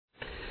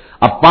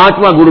اب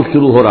 5واں گروپ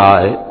شروع ہو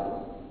رہا ہے،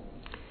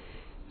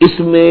 اس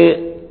میں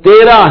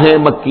 13 ہیں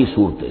مکی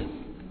صورتیں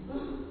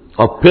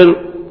اور پھر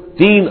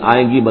 3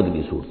 آئیں گی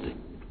مدنی صورتیں۔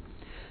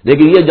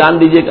 لیکن یہ جان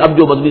لیجئے کہ اب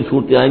جو مدنی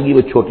صورتیں آئیں گی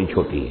وہ چھوٹی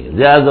چھوٹی ہیں،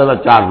 زیادہ سے زیادہ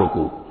 4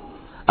 رکوع،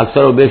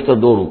 اکثر و بیشتر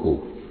 2 رکوع۔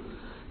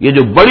 یہ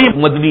جو بڑی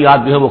مدنیات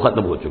جو ہیں وہ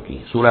ختم ہو چکی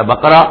ہیں، سورہ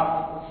بقرہ،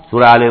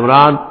 سورہ آل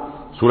عمران،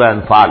 سورہ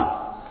انفال۔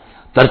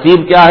 ترتیب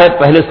کیا ہے؟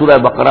 پہلے سورہ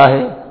بقرہ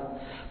ہے،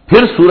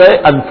 پھر سورہ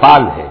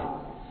انفال ہے،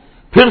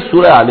 پھر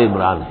سورہ آل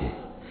عمران ہے،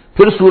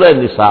 پھر سورہ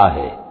نساء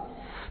ہے،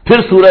 پھر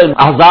سورہ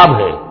احزاب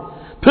ہے،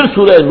 پھر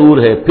سورہ نور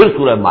ہے، پھر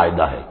سورہ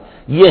مائدہ ہے۔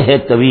 یہ ہے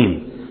طویل،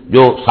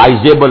 جو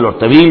سائزیبل اور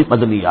طویل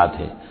مدنیات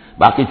ہیں۔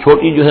 باقی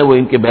چھوٹی جو ہے وہ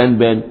ان کے بین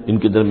بین ان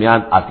کے درمیان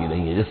آتی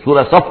نہیں ہے۔ جیسے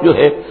سورہ صف جو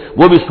ہے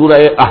وہ بھی سورہ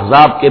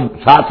احزاب کے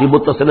ساتھ ہی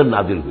متصل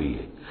نازل ہوئی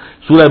ہے۔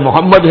 سورہ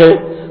محمد ہے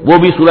وہ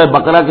بھی سورہ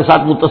بقرہ کے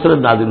ساتھ متصل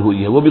نازل ہوئی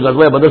ہے، وہ بھی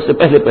غزوہ بدر سے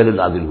پہلے پہلے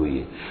نازل ہوئی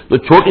ہے۔ تو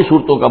چھوٹی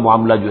صورتوں کا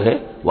معاملہ جو ہے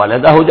وہ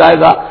علیحدہ ہو جائے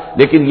گا،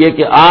 لیکن یہ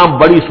کہ عام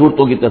بڑی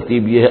صورتوں کی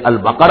ترتیب یہ ہے: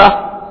 البقرہ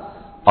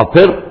اور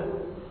پھر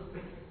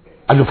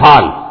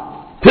انفال،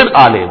 پھر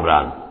آل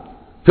عمران،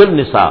 پھر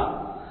نساء،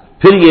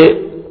 پھر یہ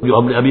جو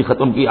ہم نے ابھی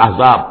ختم کی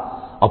احزاب،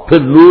 اور پھر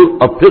نور،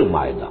 اور پھر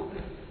مائدہ۔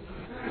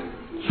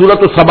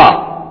 سورۃ السبا،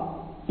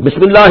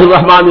 بسم اللہ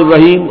الرحمن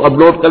الرحیم۔ اب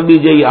نوٹ کر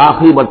لیجئے یہ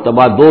آخری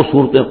مرتبہ 2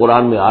 صورتیں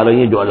قرآن میں آ رہی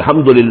ہیں جو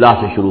الحمدللہ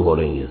سے شروع ہو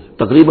رہی ہیں،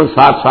 تقریباً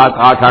 7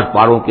 8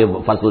 پاروں کے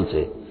فصل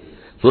سے۔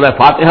 سورہ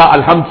فاتحہ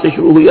الحمد سے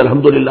شروع ہوئی،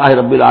 الحمدللہ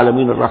رب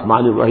العالمین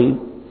الرحمن الرحیم۔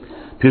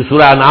 پھر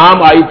سورہ انعام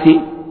آئی تھی،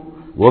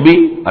 وہ بھی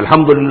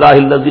الحمدللہ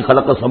الذی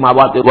خلق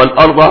السماوات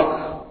والارض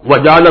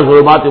وجعل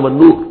الظلمات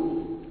والنور۔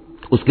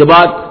 اس کے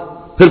بعد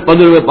پھر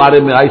 15ویں پارے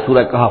میں آئی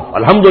سورہ کہف،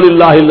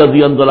 الحمدللہ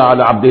الذی انزل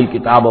علی عبدہ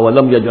الکتاب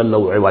ولم یجعل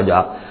لہ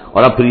عوجا۔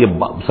 اور اب پھر یہ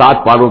 7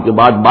 پاروں کے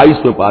بعد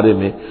 22ویں پارے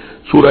میں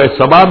سورہ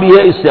سبا بھی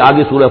ہے، اس سے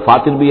آگے سورہ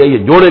فاطر بھی ہے، یہ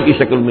جوڑے کی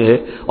شکل میں ہے،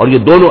 اور یہ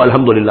دونوں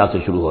الحمدللہ سے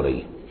شروع ہو رہی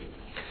ہیں۔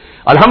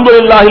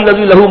 الحمدللہ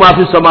الذی لہ ما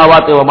فی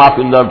السماوات و ما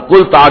فی الارض،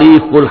 کل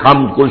تعریف، کل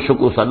حمد، کل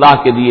شکر اللہ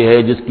کے لیے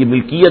ہے جس کی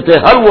ملکیت ہے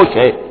ہر وہ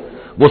شے،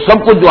 وہ سب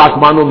کچھ جو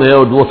آسمانوں میں ہے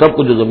اور وہ سب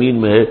کچھ جو زمین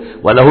میں ہے۔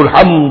 وَلَهُ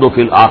الْحَمْدُ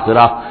فِي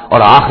الْآخِرَةِ، اور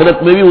آخرت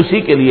میں بھی اسی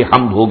کے لیے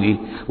حمد ہوگی۔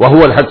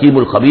 وَهُوَ الْحَكِيمُ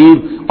الْخَبِيرُ،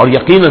 اور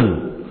یقیناً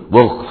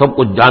وہ سب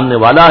کچھ جاننے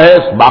والا ہے،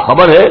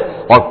 باخبر ہے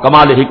اور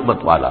کمال حکمت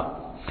والا۔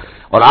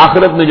 اور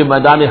آخرت میں جو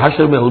میدان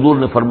حشر میں حضور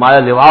نے فرمایا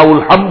لواء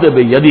الحمد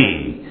بیدی،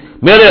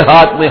 میرے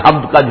ہاتھ میں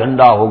حمد کا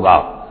جھنڈا ہوگا،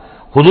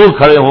 حضور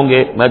کھڑے ہوں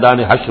گے میدان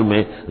حشر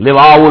میں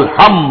لواء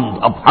الحمد،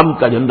 اب حمد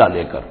کا جھنڈا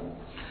لے کر۔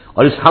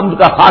 اور اس حمد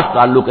کا خاص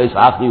تعلق ہے اس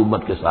آخری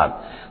امت کے ساتھ۔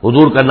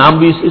 حضور کا نام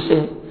بھی اسی سے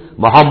ہے،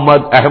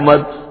 محمد،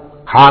 احمد،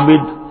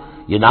 حامد،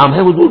 یہ نام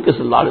ہے حضور کے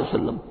صلی اللہ علیہ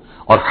وسلم۔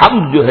 اور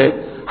حمد جو ہے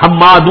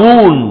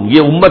حمادون،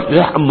 یہ امت جو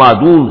ہے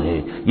حمادون ہے،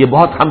 یہ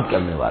بہت حمد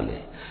کرنے والے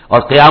ہیں۔ اور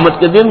قیامت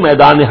کے دن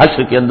میدان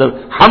حشر کے اندر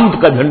حمد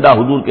کا جھنڈا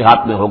حضور کے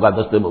ہاتھ میں ہوگا،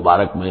 دست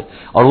مبارک میں،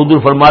 اور حضور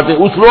فرماتے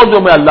اس روز جو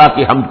میں اللہ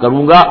کی حمد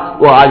کروں گا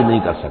وہ آج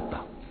نہیں کر سکتا۔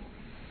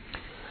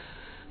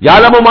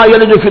 یعلم ما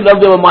یلج فی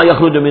الارض وما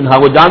یخرج منها،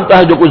 وہ جانتا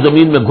ہے جو کچھ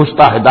زمین میں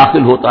گھستا ہے،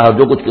 داخل ہوتا ہے، اور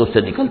جو کچھ کہ اس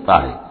سے نکلتا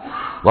ہے۔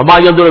 وما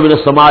ينزل من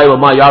السماء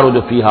وما يعرج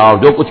فيها، اور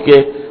جو کچھ کے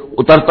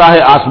اترتا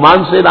ہے آسمان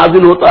سے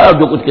نازل ہوتا ہے اور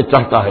جو کچھ کے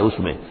چڑھتا ہے اس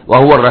میں۔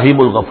 وهو الرحیم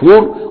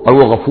الغفور، اور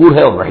وہ غفور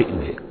ہے اور رحیم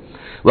ہے۔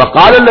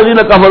 وقال الذين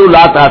كفروا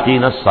لا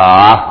تأتينا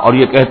الساعة، اور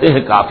یہ کہتے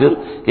ہیں کافر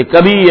کہ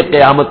کبھی یہ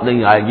قیامت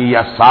نہیں آئے گی،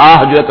 یا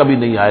ساعہ جو ہے کبھی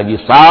نہیں آئے گی۔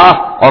 ساعہ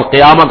اور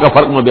قیامت کا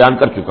فرق میں بیان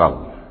کر چکا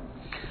ہوں،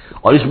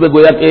 اور اس میں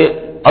گویا کہ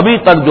ابھی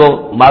تک جو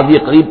ماضی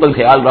قریب پر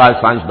خیال رہا ہے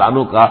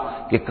سائنسدانوں کا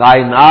کہ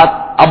کائنات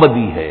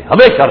ابدی ہے،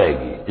 ہمیشہ رہے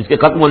گی، اس کے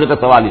ختم ہونے کا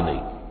سوال ہی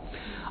نہیں۔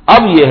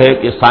 اب یہ ہے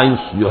کہ سائنس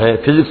جو ہے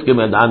فزکس کے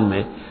میدان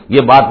میں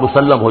یہ بات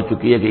مسلم ہو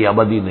چکی ہے کہ یہ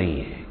ابدی نہیں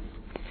ہے،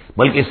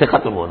 بلکہ اس سے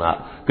ختم ہونا،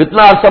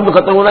 کتنا عرصہ میں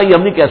ختم ہونا یہ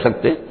ہم نہیں کہہ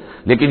سکتے،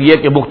 لیکن یہ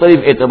کہ مختلف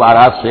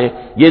اعتبارات سے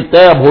یہ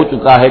طے اب ہو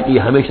چکا ہے کہ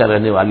یہ ہمیشہ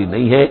رہنے والی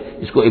نہیں ہے،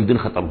 اس کو ایک دن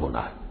ختم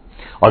ہونا ہے۔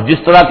 اور جس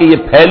طرح کی یہ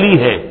پھیلی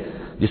ہے،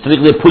 جس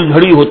طریقے سے پھل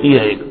جھڑی ہوتی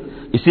ہے ایک،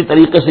 اسی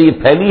طریقے سے یہ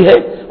پھیلی ہے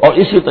اور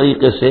اسی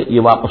طریقے سے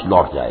یہ واپس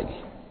لوٹ جائے گی۔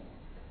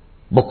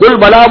 بقل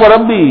بلا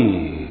وربی،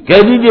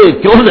 کہہ دیجئے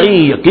کیوں نہیں،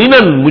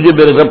 یقیناً مجھے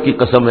میرے رب کی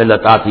قسم ہے،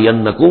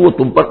 لتاتینکم، وہ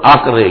تم پر آ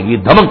کر رہے گی،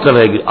 دھمک کر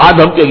رہے گی،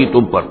 دھمکے گی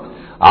تم پر۔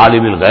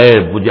 عالم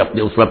الغیب، مجھے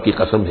اپنے اس رب کی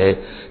قسم ہے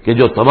کہ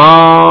جو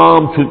تمام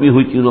چھپی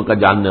ہوئی چیزوں کا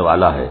جاننے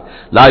والا ہے۔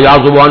 لا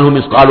یعزب عنہ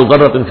مثقال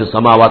ذرۃ فی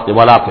السماوات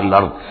ولا فی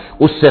الارض،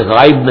 اس سے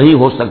غائب نہیں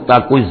ہو سکتا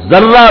کوئی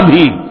ذرہ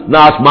بھی، نہ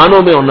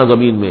آسمانوں میں اور نہ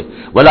زمین میں۔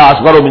 ولا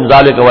اصغر من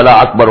ذلک ولا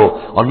اکبر،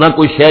 اور نہ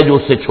کوئی شے جو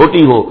اس سے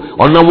چھوٹی ہو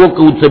اور نہ وہ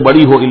کہ اس سے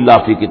بڑی ہو، الا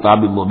فی کتاب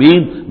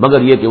مبین،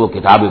 مگر یہ کہ وہ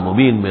کتاب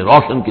مبین میں،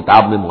 روشن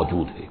کتاب میں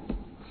موجود ہے۔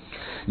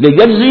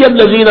 لیجزی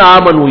الذین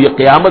آمنوا، یہ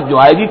قیامت جو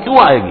آئے گی کیوں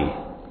آئے گی؟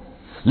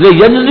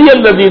 لیجزی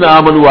الذین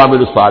آمنوا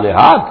وعملوا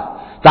الصالحات،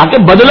 تاکہ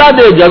بدلہ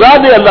دے، جزا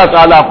دے اللہ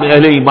تعالیٰ اپنے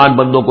اہل ایمان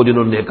بندوں کو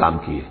جنہوں نے نیک کام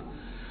کیے۔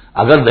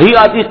 اگر نہیں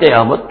آتی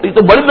قیامت تو یہ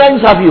تو بڑی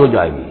ناانصافی ہو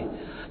جائے گی۔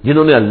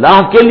 جنہوں نے اللہ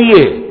کے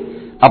لیے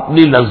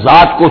اپنی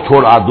لذات کو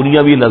چھوڑا،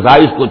 دنیاوی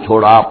لذائذ کو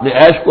چھوڑا، اپنے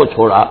عیش کو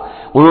چھوڑا،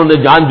 انہوں نے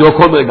جان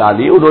جوکھوں میں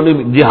ڈالی، انہوں نے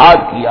جہاد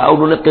کیا،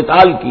 انہوں نے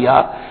قتال کیا،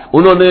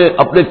 انہوں نے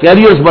اپنے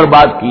کیریئرز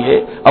برباد کیے،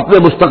 اپنے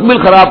مستقبل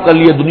خراب کر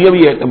لیے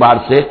دنیاوی اعتبار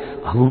سے،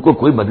 ہم ان کو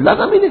کوئی بدلہ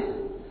نہ ملے،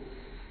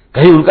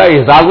 کہیں ان کا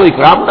اعزاز و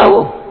اکرام نہ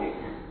ہو،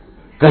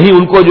 کہیں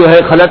ان کو جو ہے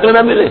خلعتیں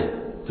نہ ملے،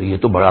 تو یہ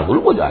تو بڑا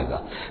ظلم ہو جائے گا۔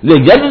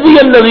 لیجزی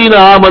الذین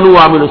آمنوا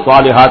وعملوا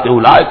الصالحات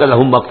اولئک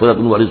لهم مغفرۃ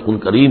ورزق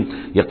کریم،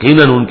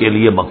 یقیناً ان کے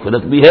لیے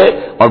مغفرت بھی ہے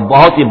اور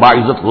بہت ہی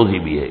باعزت روزی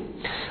بھی ہے۔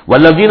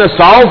 والذین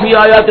سعوا فی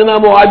آیاتنا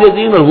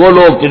معاجزین، اور وہ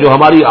لوگ کہ جو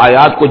ہماری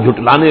آیات کو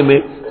جھٹلانے میں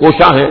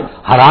کوشاں ہیں،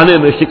 ہرانے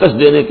میں، شکست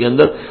دینے کے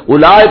اندر،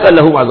 اولئک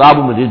لهم عذاب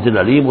من رجز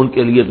علیم، ان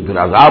کے لیے تو پھر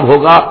عذاب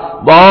ہوگا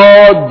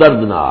بہت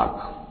دردناک۔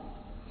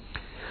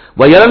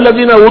 وَيَرَى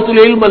الَّذِينَ أُوتُوا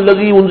الْعِلْمَ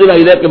الَّذِي أُنزِلَ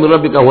إِلَيْكَ مِن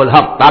رَّبِّكَ هُوَ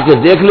الْحَقُّ،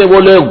 تاکہ دیکھ لیں وہ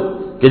لوگ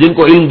کہ جن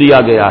کو علم دیا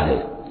گیا ہے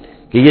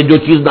کہ یہ جو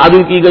چیز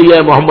نازل کی گئی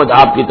ہے محمد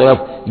آپ کی طرف،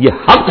 یہ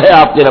حق ہے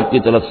آپ کے رب کی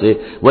طرف سے۔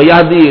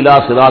 وَيَهْدِي إِلَىٰ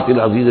صِرَاطِ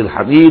الْعَزِيزِ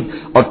الْحَمِيدِ،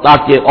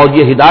 اور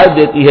یہ ہدایت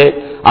دیتی ہے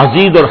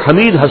عزیز اور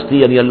حمید ہستی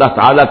یعنی اللہ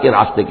تعالیٰ کے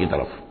راستے کی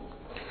طرف۔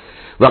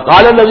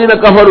 وَقَالَ الَّذِينَ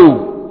كَفَرُوا،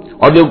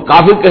 اور جو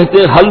کافر کہتے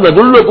ہیں هَلْ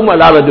نَدُلُّكُمْ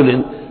عَلَىٰ رَجُلٍ،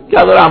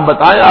 کیا ذرا ہم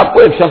بتائیں آپ کو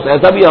ایک شخص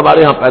ایسا بھی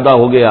ہمارے ہاں پیدا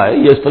ہو گیا ہے،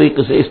 یہ اس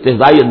طریقے سے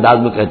استہزائی انداز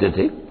میں کہتے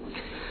تھے،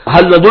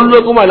 هَلْ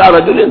نَدُلُّكُمْ عَلَىٰ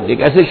رَجُلٍ، ایک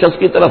ایسے شخص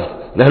کی طرف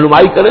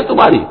رہنمائی کرے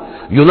تمہاری،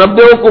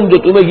 يُنَبِّئُكُمْ، جو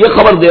تمہیں یہ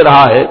خبر دے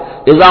رہا ہے،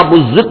 اذا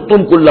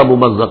مزقتم كل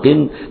ممزق،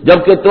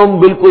 جبکہ تم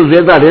بالکل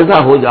ریزہ ریزہ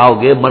ہو جاؤ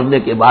گے، مرنے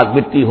کے بعد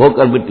مٹی ہو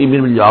کر مٹی میں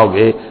مل جاؤ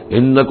گے،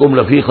 انکم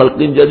لفی خلق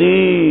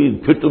جدید،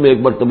 پھر تمہیں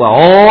ایک مرتبہ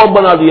اور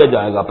بنا دیا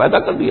جائے گا، پیدا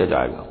کر دیا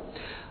جائے گا۔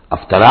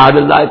 افترا علی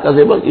اللہ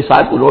کذبا، اس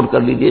آیت کو نوٹ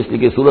کر لیجیے، اس لیے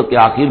کہ سورت کے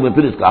آخر میں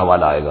پھر اس کا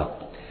حوالہ آئے گا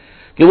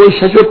کہ وہ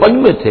شش و پنج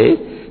میں تھے۔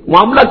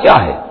 معاملہ کیا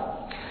ہے؟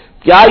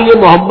 کیا یہ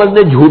محمد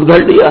نے جھوٹ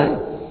گھڑ لیا ہے؟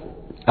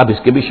 اب اس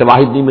کے بھی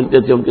شواہد نہیں ملتے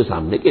تھے ان کے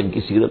سامنے کہ ان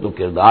کی سیرت و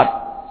کردار،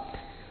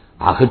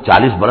 آخر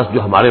 40 برس جو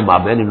ہمارے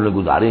مابین انہوں نے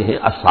گزارے ہیں،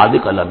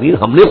 الصادق الامین،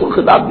 ہم نے خود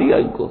خطاب دیا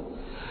ان کو،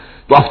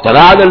 تو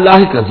افترا علی اللہ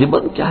کذبا،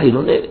 کیا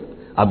انہوں نے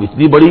اب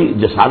اتنی بڑی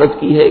جسارت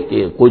کی ہے کہ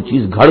کوئی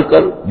چیز گھڑ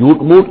کر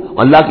جھوٹ موٹ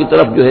اللہ کی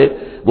طرف جو ہے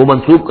وہ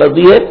منسوب کر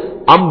دی ہے؟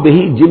 ام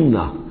بہی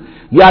جنہ،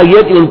 یا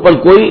یہ کہ ان پر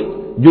کوئی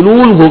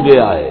جنون ہو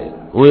گیا ہے،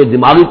 وہ یہ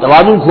دماغی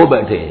توازن کھو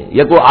بیٹھے ہیں،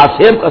 یا کوئی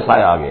آسیب کا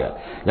سایہ آ گیا،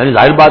 یعنی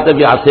ظاہر بات ہے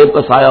کہ آسیب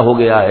کا سایہ ہو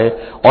گیا ہے،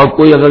 اور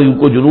کوئی اگر ان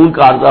کو جنون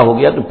کا عارضہ ہو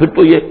گیا تو پھر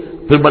تو یہ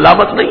پھر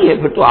ملامت نہیں ہے،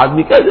 پھر تو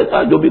آدمی کہہ دیتا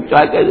ہے جو بھی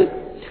چاہے کہہ دے،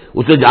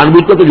 اس نے جان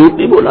بوجھ کر تو جھوٹ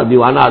نہیں بولا،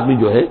 دیوانہ آدمی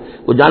جو ہے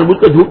وہ جان بوجھ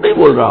کر جھوٹ نہیں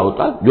بول رہا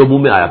ہوتا، جو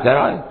منہ میں آیا کہہ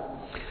رہا ہے،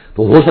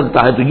 تو ہو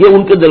سکتا ہے تو یہ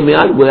ان کے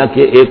درمیان گویا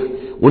کہ ایک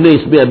انہیں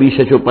اس میں ابھی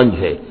شش و پنج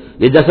ہے۔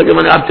 یہ جیسا کہ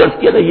میں نے آپ چرچ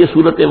کیا نا، یہ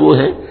صورتیں وہ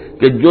ہیں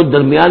کہ جو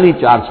درمیانی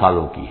 4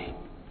 سالوں کی ہے،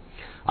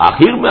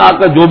 آخر میں آ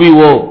کر جو بھی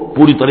وہ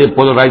پوری طرح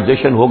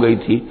پولرائزیشن ہو گئی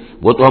تھی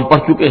وہ تو ہم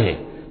پڑھ چکے ہیں،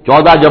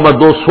 14 جمع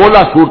 2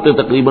 16 صورتیں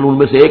تقریباً، ان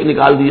میں سے ایک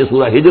نکال دیجیے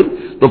سورہ ہجر،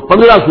 تو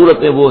 15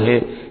 صورتیں وہ ہیں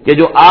کہ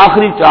جو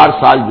آخری 4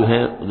 سال جو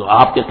ہیں جو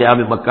آپ کے قیام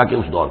مکہ کے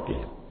اس دور کے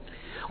ہیں،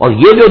 اور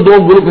یہ جو 2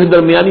 گروپ ہیں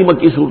درمیانی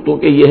مکی صورتوں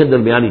کے، یہ ہیں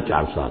درمیانی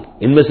 4 سال،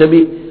 ان میں سے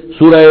بھی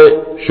سورہ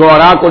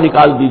شعراء کو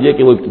نکال دیجیے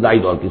کہ وہ ابتدائی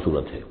دور کی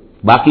صورت ہے،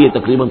 باقی یہ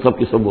تقریباً سب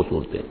کی سب وہ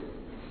صورتیں۔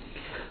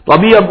 تو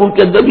ابھی اب ان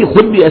کے اندر بھی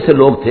خود بھی ایسے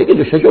لوگ تھے کہ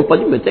جو شش و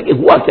پنج میں تھے کہ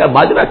ہوا کیا،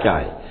 ماجرا کیا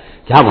ہے،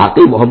 کیا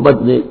واقعی محمد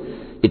نے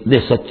اتنے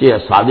سچے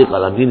صادق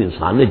الامین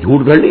انسان نے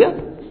جھوٹ گھڑ لیا؟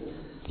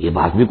 یہ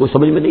بات بھی کوئی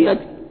سمجھ میں نہیں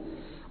آتی،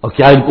 اور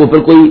کیا ان کو اوپر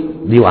کوئی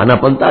دیوانہ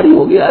پن طاری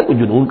ہو گیا ہے، کوئی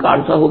جنون کا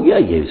عارضہ ہو گیا،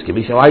 یہ اس کے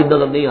بھی شواہد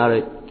نظر نہیں آ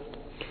رہے۔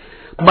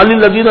 بل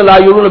الذین لا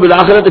یؤمنون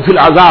بالآخرۃ فی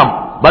العذاب،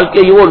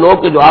 بلکہ یہ وہ لوگ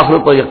کہ جو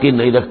آخرت پر یقین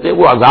نہیں رکھتے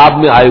وہ عذاب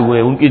میں آئے ہوئے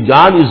ہیں، ان کی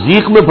جان اس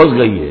ضیق میں پھنس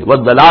گئی ہے، وہ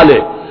دلال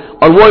ہے،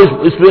 اور وہ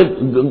اس میں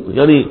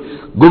یعنی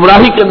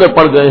گمراہی کے اندر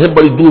پڑ گئے ہیں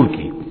بڑی دور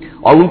کی،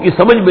 اور ان کی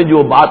سمجھ میں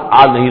جو بات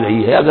آ نہیں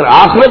رہی ہے، اگر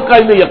آخرت کا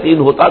انہیں یقین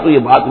ہوتا تو یہ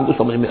بات ان کو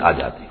سمجھ میں آ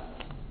جاتی۔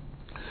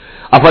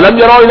 افلم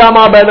یروا الی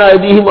ما بین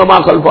ایدیہم وما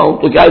خلفہم،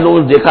 تو کیا انہوں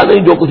نے دیکھا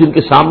نہیں جو کچھ ان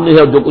کے سامنے ہے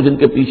اور جو کچھ ان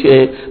کے پیچھے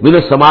ہے، من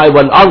السماء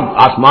والارض،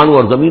 آسمانوں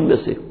اور زمین میں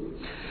سے۔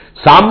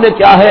 سامنے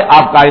کیا ہے؟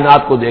 آپ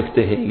کائنات کو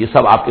دیکھتے ہیں، یہ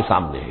سب آپ کے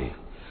سامنے ہے،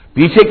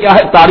 پیچھے کیا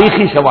ہے؟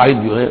 تاریخی شواہد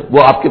جو ہیں وہ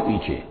آپ کے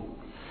پیچھے،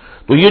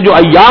 تو یہ جو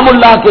ایام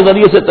اللہ کے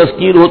ذریعے سے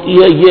تذکیر ہوتی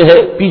ہے یہ ہے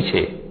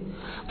پیچھے،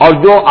 اور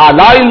جو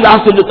آلاء اللہ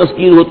سے جو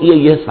تذکیر ہوتی ہے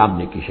یہ ہے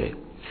سامنے کی شے۔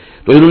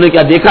 تو انہوں نے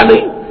کیا دیکھا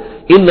نہیں؟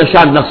 ان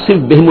نشاء نخسف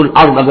بہم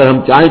الارض، اگر ہم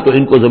چاہیں تو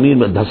ان کو زمین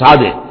میں دھسا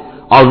دیں،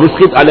 اور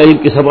نسقط علیہم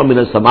کسفا من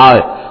السماء،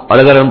 اور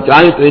اگر ہم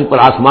چاہیں تو ان پر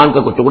آسمان کا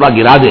کوئی ٹکڑا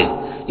گرا دیں۔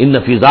 ان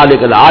فی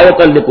ذلک لآیۃ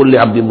لکل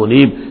عبد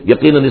منیب،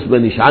 یقیناً اس میں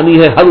نشانی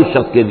ہے ہر اس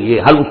شخص کے لیے،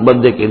 ہر اس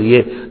بندے کے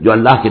لیے جو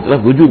اللہ کی طرف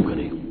رجوع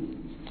کرے۔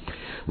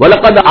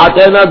 وَلَقَدْ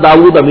آتَيْنَا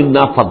دَاوُودَ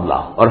مِنَّا فَضْلًا،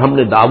 اور ہم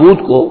نے داؤد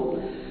کو،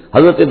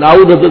 حضرت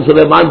داؤد حضرت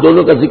سلیمان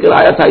دونوں کا ذکر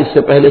آیا تھا اس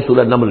سے پہلے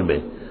سورہ نمل میں،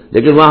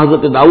 لیکن وہاں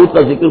حضرت داؤد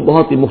کا ذکر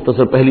بہت ہی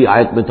مختصر پہلی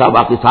آیت میں تھا،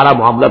 باقی سارا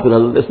معاملہ پھر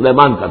حضرت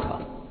سلیمان کا تھا،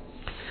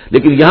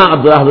 لیکن یہاں اب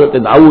ذرا حضرت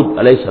داؤد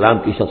علیہ السلام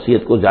کی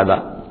شخصیت کو زیادہ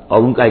اور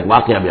ان کا ایک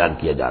واقعہ بیان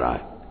کیا جا رہا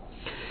ہے۔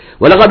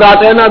 وَلَقَدْ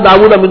آتَيْنَا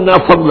دَاوُودَ مِنَّا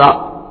فَضْلًا،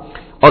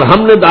 اور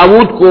ہم نے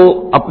داؤد کو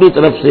اپنی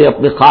طرف سے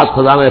اپنے خاص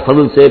خزانہ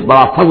فضل سے ایک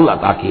بڑا فضل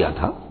عطا کیا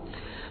تھا۔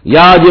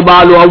 یا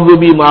جبال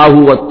اوبی ماہ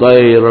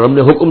والطیر، اور ہم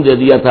نے حکم دے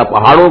دیا تھا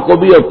پہاڑوں کو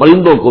بھی اور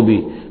پرندوں کو بھی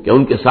کہ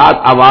ان کے ساتھ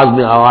آواز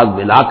میں آواز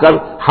ملا کر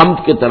حمد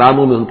کے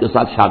ترانوں میں ان کے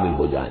ساتھ شامل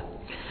ہو جائیں۔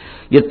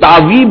 یہ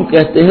تعویب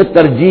کہتے ہیں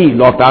ترجیح،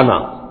 لوٹانا،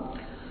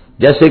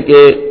 جیسے کہ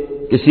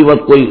کسی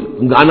وقت کوئی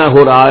گانا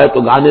ہو رہا ہے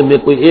تو گانے میں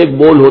کوئی ایک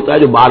بول ہوتا ہے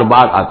جو بار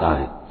بار آتا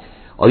ہے،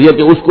 اور یہ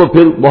کہ اس کو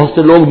پھر بہت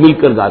سے لوگ مل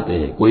کر گاتے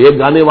ہیں، کوئی ایک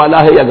گانے والا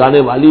ہے یا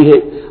گانے والی ہے،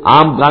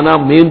 عام گانا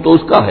مین تو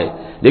اس کا ہے،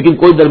 لیکن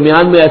کوئی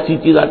درمیان میں ایسی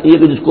چیز آتی ہے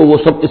کہ جس کو وہ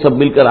سب کے سب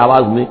مل کر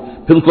آواز میں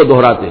پھر اس کو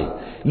دہراتے ہیں،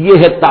 یہ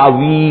ہے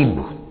تعویب۔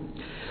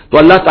 تو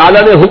اللہ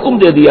تعالیٰ نے حکم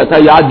دے دیا تھا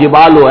یا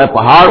جبال ہو، اے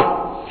پہاڑ،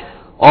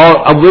 اور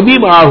اوبی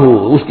معاہو،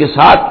 اس کے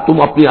ساتھ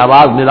تم اپنی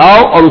آواز ملاؤ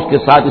اور اس کے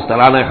ساتھ اس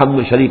ترانہ حمد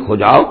میں شریک ہو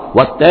جاؤ،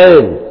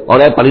 والطیر، اور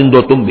اے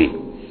پرندو تم بھی،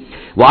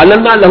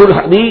 وَعَلَنَّا لَهُ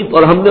الْحَدِيدَ،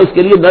 اور ہم نے اس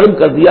کے لیے نرم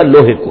کر دیا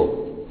لوہے کو،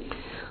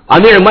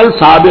 ان اعمل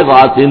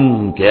سابغات،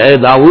 کہ اے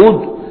داؤد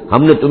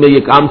ہم نے تمہیں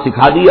یہ کام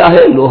سکھا دیا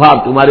ہے، لوہا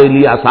تمہارے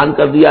لیے آسان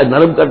کر دیا،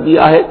 نرم کر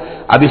دیا ہے،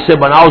 اب اس سے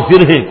بناؤ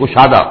زرہیں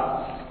کشادہ،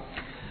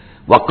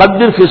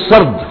 وقدر فی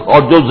السرد،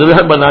 اور جو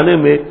زرہ بنانے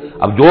میں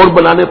اب جوڑ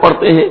بنانے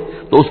پڑتے ہیں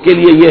تو اس کے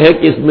لیے یہ ہے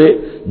کہ اس میں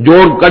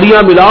جوڑ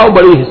کڑیاں ملاؤ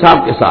بڑی حساب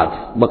کے ساتھ،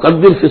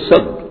 وقدر فی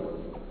السرد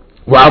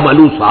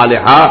وَعَمَلُوا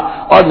صَالِحًا،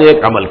 اور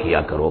نیک عمل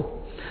کیا کرو،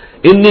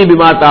 انی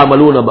بما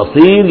تعملون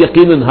بصیر،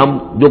 یقیناً ہم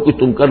جو کچھ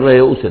تم کر رہے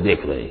ہو اسے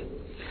دیکھ رہے ہیں،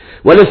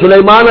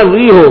 وَلِسُلَيْمَانَ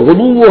الرِّيحُ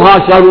غُدُوُّهَا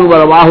شَهْرٌ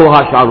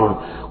وَرَوَاحُهَا شَهْرٌ،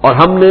 اور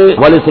ہم نے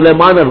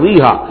وَلِسُلَيْمَانَ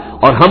الرِّيحَ،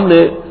 اور ہم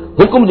نے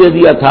حکم دے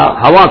دیا تھا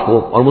ہوا کو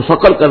اور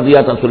مسخر کر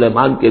دیا تھا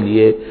سلیمان کے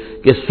لیے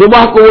کہ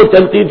صبح کو وہ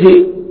چلتی تھی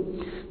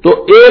تو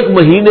 1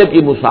 مہینے کی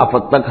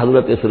مسافت تک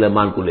حضرت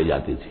سلیمان کو لے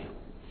جاتی تھی،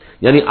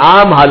 یعنی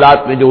عام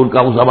حالات میں جو ان کا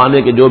اس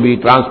زمانے کے جو بھی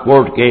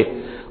ٹرانسپورٹ کے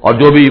اور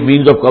جو بھی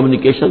مینز آف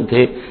کمیونیکیشن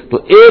تھے تو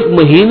 1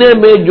 مہینے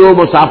میں جو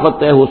مسافت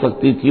طے ہو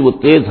سکتی تھی وہ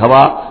تیز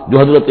ہوا جو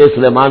حضرت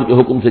سلیمان کے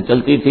حکم سے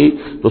چلتی تھی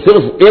تو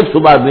صرف ایک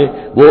صبح میں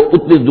وہ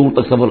اتنی دور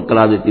تک سفر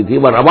کرا دیتی تھی،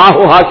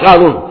 وَرَوَاحُهَا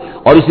شَهْرٌ،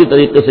 اور اسی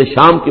طریقے سے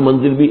شام کی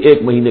منزل بھی 1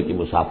 مہینے کی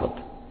مسافت،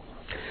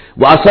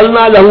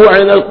 وَأَصَلْنَا لَهُ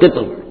عَيْنَ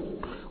الْقِطْرِ،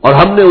 اور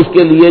ہم نے اس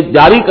کے لیے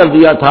جاری کر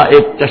دیا تھا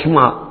ایک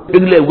چشمہ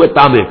پگھلے ہوئے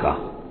تانبے کا،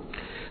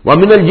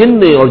 وَمِنَ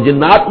الْجِنِّ، اور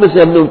جنات میں سے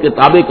ہم نے ان کے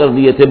تابع کر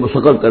دیے تھے،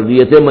 مسخر کر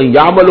دیے تھے، مَن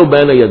يَعْمَلُ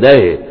بَيْنَ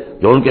يَدَيْهِ،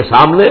 جو ان کے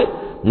سامنے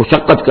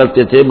مشقت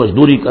کرتے تھے،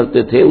 مزدوری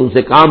کرتے تھے، ان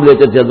سے کام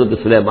لیتے تھے حضرت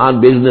سلیمان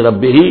بِإِذْنِ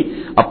رَبِّهِ،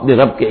 اپنے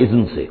رب کے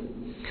اذن سے،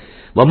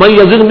 وَمَن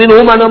يَزِغْ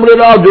مِنْهُمْ عَنْ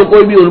أَمْرِنَا، اور جو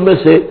کوئی بھی ان میں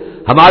سے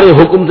ہمارے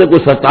حکم سے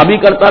کوئی سرتابی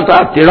کرتا تھا،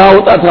 ٹیڑھا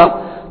ہوتا تھا،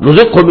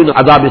 نُذِقْهُ مِنْ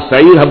عَذَابِ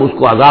السَّعِيرِ، ہم اس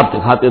کو عذاب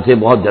دکھاتے تھے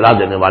بہت جلا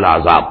دینے والا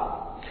عذاب،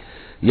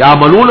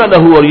 یعملون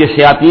لہ، اور یہ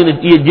شیاطین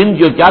یہ جن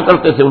جو کیا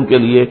کرتے تھے ان کے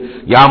لیے،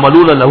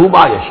 یعملون لہ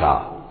ما یشاء،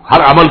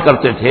 ہر عمل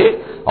کرتے تھے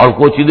اور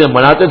کوئی چیزیں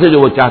بناتے تھے جو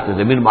وہ چاہتے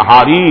تھے، من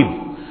محاریب،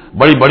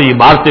 بڑی بڑی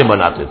عمارتیں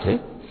بناتے تھے،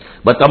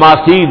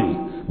 بتماثیل،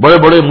 بڑے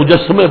بڑے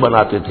مجسمے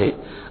بناتے تھے۔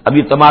 اب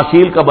یہ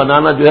تماثیل کا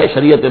بنانا جو ہے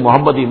شریعت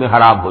محمدی میں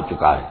حرام ہو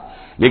چکا ہے،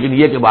 لیکن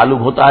یہ کہ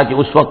معلوم ہوتا ہے کہ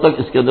اس وقت تک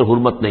اس کے اندر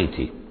حرمت نہیں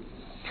تھی۔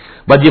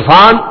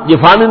 بجفان،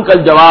 جفان کا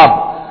جواب،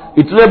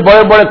 اتنے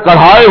بڑے بڑے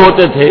کڑھائے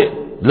ہوتے تھے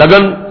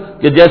لگن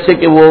کہ جیسے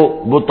کہ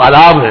وہ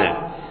تالاب ہیں،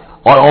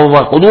 اور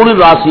قدور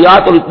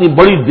الراسیات، اور اتنی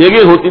بڑی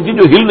دیگیں ہوتی تھی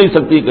جو ہل نہیں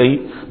سکتی کہیں،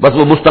 بس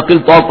وہ مستقل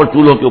طور پر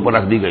چولہوں کے اوپر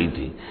رکھ دی گئی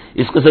تھی۔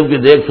 اس قسم کی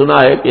دیگ سنا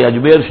ہے کہ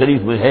اجمیر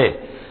شریف میں ہے،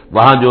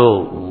 وہاں جو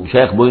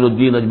شیخ معین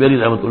الدین اجمیری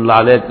رحمۃ اللہ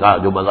علیہ کا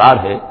جو مزار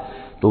ہے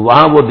تو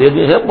وہاں وہ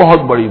دیگیں ہیں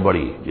بہت بڑی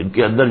بڑی، جن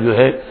کے اندر جو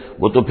ہے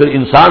وہ تو پھر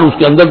انسان اس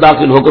کے اندر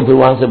داخل ہو کر پھر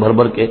وہاں سے بھر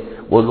بھر کے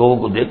وہ لوگوں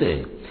کو دیتے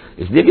ہیں،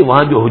 اس لیے کہ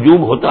وہاں جو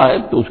ہجوم ہوتا ہے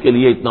تو اس کے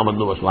لیے اتنا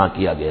بندوبست وہاں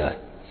کیا گیا ہے۔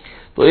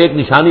 تو ایک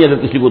نشانی اگر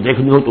کسی کو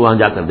دیکھنی ہو تو وہاں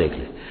جا کر دیکھ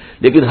لے،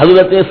 لیکن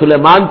حضرت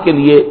سلیمان کے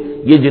لیے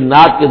یہ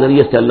جنات کے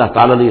ذریعے سے اللہ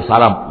تعالیٰ نے یہ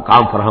سارا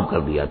کام فراہم کر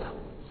دیا تھا۔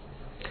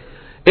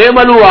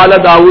 اعملوا آل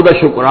داؤد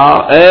شکرا،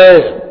 اے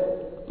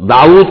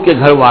داؤد کے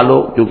گھر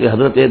والوں، کیونکہ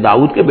حضرت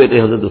داؤد کے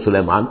بیٹے حضرت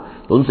سلیمان،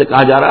 تو ان سے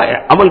کہا جا رہا ہے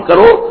عمل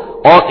کرو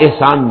اور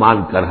احسان مان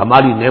کر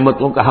ہماری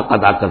نعمتوں کا حق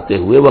ادا کرتے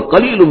ہوئے،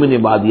 وقلیل من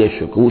عبادی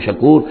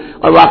شکور،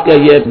 اور واقعہ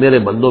یہ ہے کہ میرے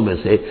بندوں میں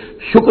سے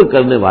شکر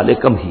کرنے والے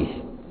کم ہی ہیں۔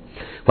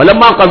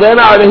 فلما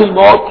قضینا علیہ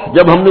الموت،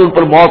 جب ہم نے ان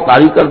پر موت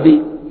طاری کر دی،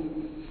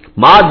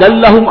 ما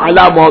دلہم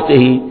علی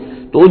موتہ،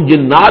 تو ان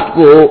جنات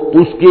کو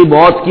اس کی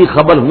موت کی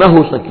خبر نہ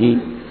ہو سکی،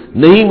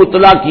 نہیں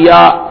مطلع کیا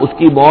اس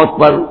کی موت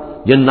پر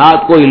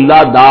جنات کو، الا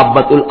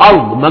دابۃ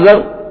الارض، مگر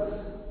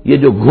یہ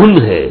جو گھن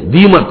ہے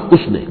دیمک،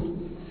 اس نے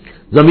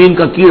زمین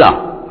کا کیڑا،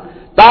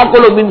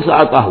 تاکل من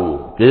ساعتہ،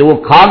 کہ وہ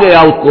کھا گیا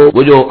اس کو،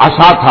 وہ جو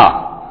عصا تھا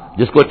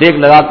جس کو ٹیک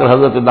لگا کر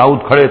حضرت داؤد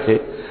کھڑے تھے،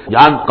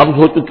 جان قبض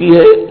ہو چکی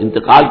ہے،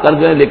 انتقال کر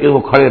گئے لیکن وہ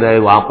کھڑے رہے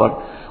وہاں پر،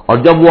 اور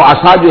جب وہ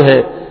عصا جو ہے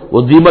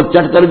وہ دیمک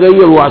چٹ کر گئی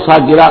اور وہ عصا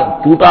گرا،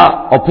 ٹوٹا،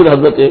 اور پھر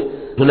حضرت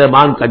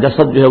سلیمان کا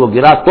جسد جو ہے وہ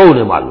گرا تو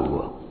انہیں معلوم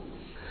ہوا۔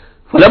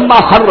 فلما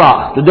خرّا،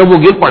 تو جب وہ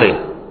گر پڑے،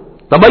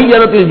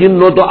 تبینت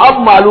الجن، تو اب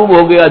معلوم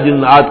ہو گیا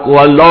جنات کو،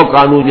 اللہ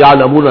کانوا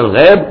یعلمون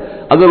الغیب،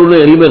 اگر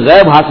انہیں علم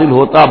غیب حاصل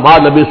ہوتا، ما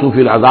لبثوا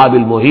فی العذاب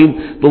المہین،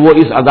 تو وہ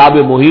اس عذاب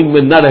مہین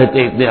میں نہ رہتے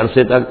اتنے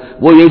عرصے تک،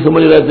 وہ یہی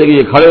سمجھ رہے تھے کہ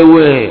یہ کھڑے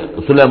ہوئے ہیں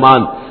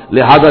سلیمان،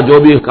 لہذا جو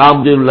بھی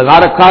کام جو لگا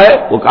رکھا ہے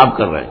وہ کام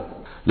کر رہے ہیں۔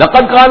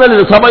 لقد کان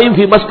لسبع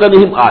فی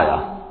مسکنہم آیہ،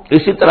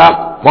 اسی طرح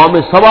قوم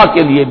سبا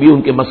کے لیے بھی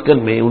ان کے مسکن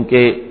میں،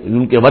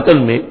 ان کے وطن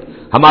میں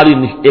ہماری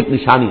ایک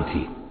نشانی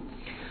تھی۔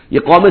 یہ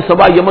قوم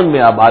سبا یمن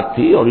میں آباد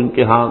تھی، اور ان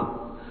کے ہاں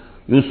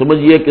یوں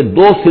سمجھیے کہ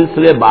 2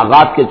 سلسلے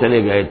باغات کے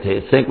چلے گئے تھے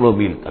سینکڑوں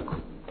میل تک،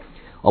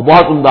 اور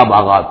بہت عمدہ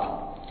باغات،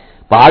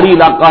 پہاڑی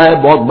علاقہ ہے،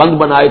 بہت بند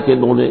بنائے تھے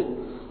انہوں نے،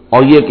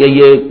 اور یہ کہ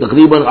یہ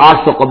تقریباً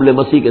 800 قبل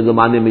مسیح کے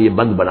زمانے میں یہ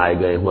بند بنائے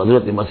گئے ہوں،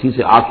 حضرت مسیح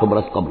سے 800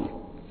 برس قبل،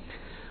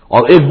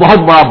 اور ایک بہت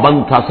بڑا بند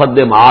تھا سد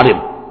معارب۔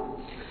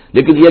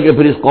 لیکن یہ کہ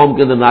پھر اس قوم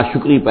کے اندر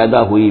ناشکری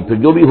پیدا ہوئی، پھر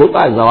جو بھی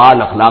ہوتا ہے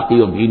زوال اخلاقی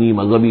اور دینی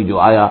مذہبی جو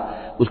آیا،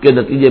 اس کے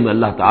نتیجے میں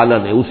اللہ تعالیٰ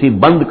نے اسی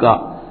بند کا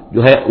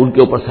جو ہے ان کے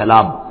اوپر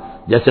سیلاب،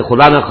 جیسے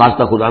خدا نہ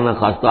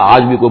خواستہ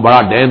آج بھی کوئی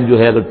بڑا ڈیم جو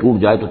ہے اگر ٹوٹ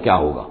جائے تو کیا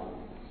ہوگا،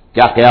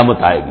 کیا قیامت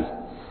آئے گی،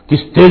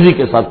 کس تیزی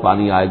کے ساتھ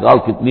پانی آئے گا اور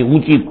کتنی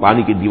اونچی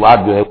پانی کی دیوار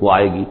جو ہے وہ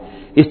آئے گی،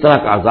 اس طرح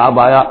کا عذاب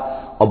آیا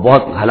اور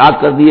بہت ہلاک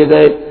کر دیے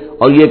گئے۔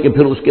 اور یہ کہ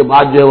پھر اس کے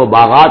بعد جو ہے وہ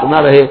باغات نہ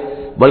رہے،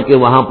 بلکہ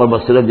وہاں پر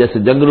بس صرف جیسے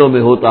جنگلوں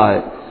میں ہوتا ہے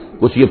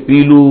کچھ یہ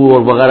پیلو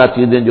اور وغیرہ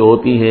چیزیں جو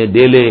ہوتی ہیں،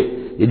 ڈیلے،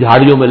 یہ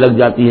جھاڑیوں میں لگ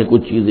جاتی ہیں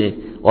کچھ چیزیں،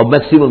 اور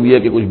میکسیمم یہ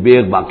کہ کچھ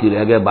بیگ باقی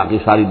رہ گئے، باقی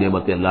ساری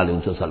نعمتیں اللہ نے ان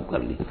سے سلب کر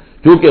لی،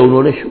 کیونکہ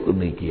انہوں نے شکر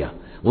نہیں کیا،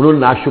 انہوں نے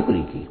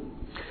ناشکری کی۔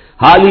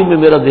 حال ہی میں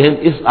میرا ذہن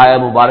اس آیہ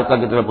مبارکہ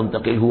کی طرف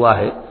منتقل ہوا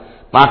ہے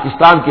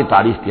پاکستان کی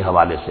تاریخ کے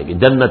حوالے سے کہ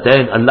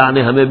جنتین، اللہ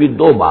نے ہمیں بھی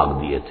 2 باغ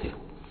دیے تھے،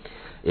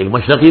 ایک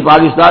مشرقی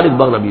پاکستان، ایک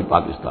مغربی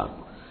پاکستان،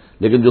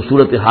 لیکن جو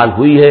صورتحال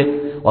ہوئی ہے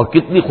اور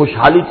کتنی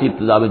خوشحالی تھی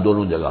ابتدا میں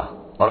دونوں جگہ،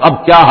 اور اب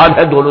کیا حال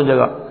ہے دونوں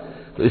جگہ،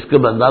 تو اس کے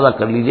اندازہ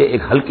کر لیجئے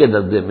ایک ہلکے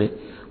درجے میں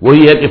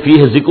وہی ہے کہ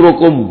فیہ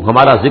ذکرکم،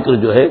 ہمارا ذکر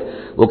جو ہے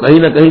وہ کہیں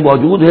نہ کہیں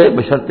موجود ہے،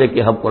 بشرطے کہ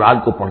ہم قرآن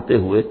کو پڑھتے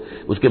ہوئے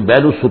اس کے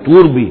بین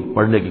السطور بھی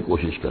پڑھنے کی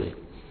کوشش کریں۔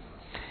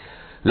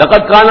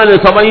 لقد کان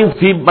لسبع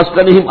فی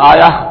مسکنہم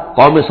آیہ،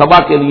 قوم سبا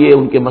کے لیے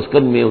ان کے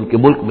مسکن میں، ان کے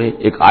ملک میں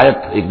ایک آیت،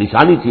 ایک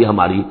نشانی تھی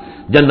ہماری،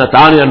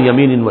 جنتان عن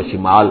یمین و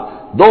شمال،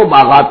 2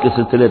 باغات کے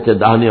سلسلے تھے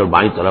داہنے اور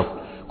بائیں طرف،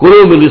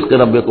 کلوا من رزق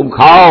ربکم،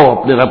 کھاؤ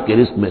اپنے رب کے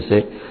رزق میں سے،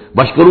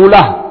 واشکروا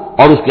لہ،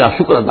 اور اس کا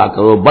شکر ادا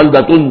کرو،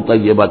 بلدۃ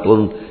طیبۃ،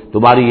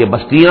 تمہاری یہ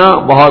بستیاں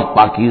بہت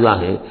پاکیزہ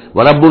ہیں،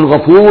 ورب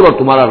الغفور، اور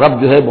تمہارا رب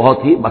جو ہے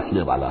بہت ہی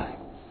بخشنے والا ہے۔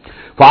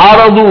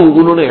 فاعرضوا،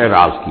 انہوں نے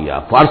اعراض کیا،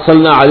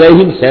 فارسلنا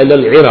علیہم سیل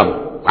العرم،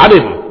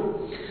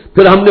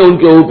 پھر ہم نے ان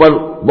کے اوپر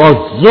بہت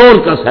زور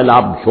کا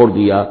سیلاب چھوڑ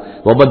دیا،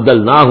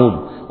 وبدلناہم،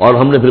 اور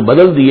ہم نے پھر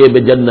بدل دیے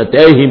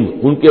بجنتیہم،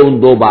 ان کے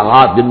ان 2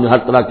 باغات جن میں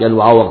ہر طرح کے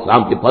انواع و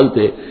اقسام کے پھل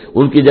تھے،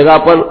 ان کی جگہ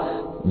پر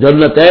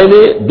جنتین،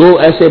 2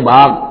 ایسے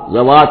باغ،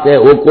 ذوات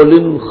اوکل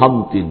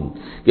خمط،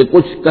 کہ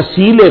کچھ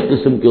کسیلے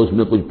قسم کے اس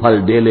میں کچھ پھل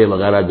ڈیلے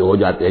وغیرہ جو ہو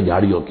جاتے ہیں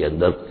جھاڑیوں کے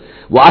اندر،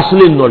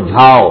 واصل اور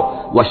جھاؤ،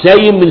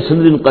 وشیء من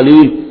سدر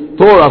قلیل،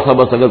 تھوڑا سا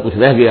بس اگر کچھ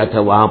رہ گیا تھا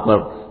وہاں پر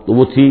تو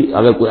وہ تھی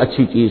اگر کوئی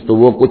اچھی چیز تو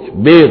وہ کچھ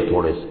بیر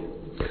تھوڑے سے،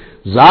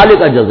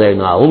 ذالک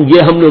جزیناہم، یہ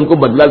ہم نے ان کو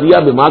بدلہ دیا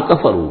بما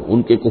کفروا،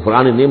 ان کے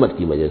کفران نعمت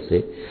کی وجہ سے،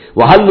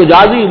 وہل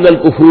نجازی الا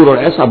الکفور، اور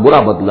ایسا برا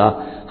بدلہ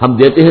ہم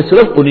دیتے ہیں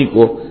صرف انہی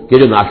کو کہ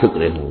جو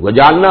ناشکرے ہوں،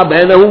 وجعلنا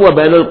بینہم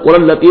وبین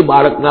القری التی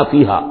بارکنا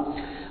فیہا۔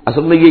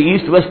 اصل میں یہ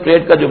ایسٹ ویسٹ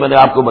ٹریڈ کا جو میں نے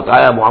آپ کو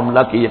بتایا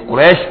معاملہ کہ یہ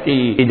قریش کی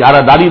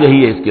اجارہ داری رہی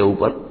ہے اس کے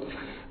اوپر،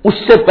 اس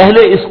سے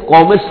پہلے اس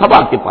قوم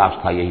سبا کے پاس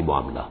تھا یہی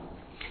معاملہ۔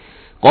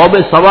 قوم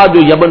سبا جو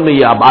یمن میں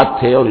یہ آباد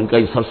تھے اور ان کا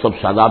یہ سرسب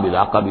شاداب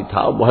علاقہ بھی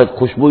تھا، اور بہت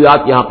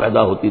خوشبویات یہاں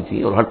پیدا ہوتی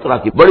تھی اور ہر طرح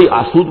کی بڑی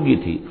آسودگی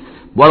تھی،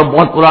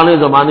 بہت پرانے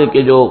زمانے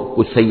کے جو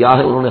کچھ سیاح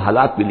ہیں انہوں نے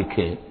حالات بھی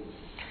لکھے ہیں،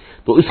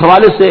 تو اس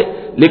حوالے سے،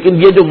 لیکن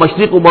یہ جو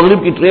مشرق و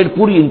مغرب کی ٹریڈ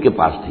پوری ان کے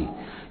پاس تھی،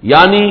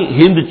 یعنی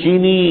ہند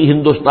چینی،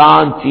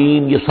 ہندوستان چین،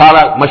 یہ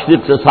سارا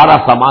مشرق سے سارا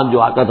سامان جو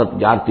آتا تھا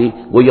تجارتی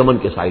وہ یمن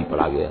کے ساحل پر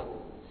آ گیا،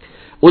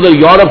 ادھر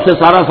یورپ سے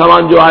سارا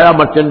سامان جو آیا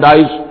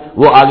مرچنڈائز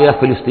وہ آ گیا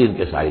فلسطین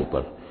کے ساحل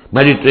پر،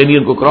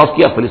 میڈیٹرینین کو کراس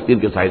کیا فلسطین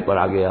کے ساحل پر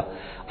آ گیا۔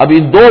 اب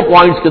ان 2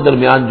 پوائنٹس کے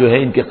درمیان جو ہے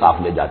ان کے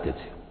قافلے جاتے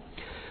تھے،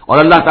 اور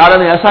اللہ تعالیٰ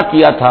نے ایسا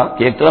کیا تھا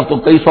کہ ایک طرف تو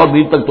کئی 100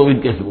 میل تک تو ان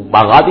کے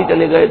باغات ہی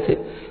چلے گئے تھے،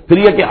 پھر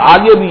یہ کہ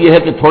آگے بھی یہ ہے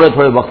کہ تھوڑے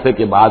تھوڑے وقفے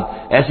کے بعد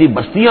ایسی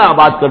بستیاں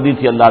آباد کر دی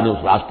تھی اللہ نے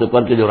اس راستے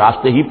پر کہ جو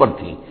راستے ہی پر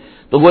تھیں،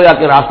 تو گویا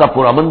کہ راستہ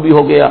پرامن بھی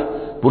ہو گیا،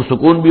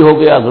 پرسکون بھی ہو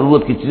گیا،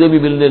 ضرورت کی چیزیں بھی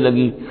ملنے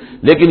لگی۔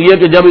 لیکن یہ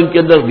کہ جب ان کے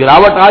اندر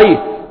گراوٹ آئی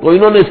تو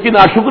انہوں نے اس کی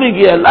ناشکری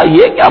کی، اللہ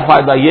یہ کیا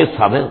فائدہ، یہ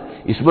سب ہے،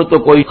 اس میں تو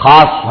کوئی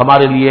خاص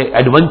ہمارے لیے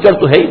ایڈونچر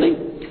تو ہے ہی نہیں،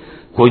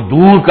 کوئی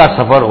دور کا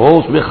سفر ہو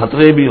اس میں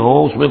خطرے بھی ہوں،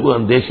 اس میں کوئی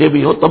اندیشے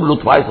بھی ہوں، تب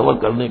لطف آئے سفر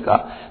کرنے کا،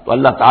 تو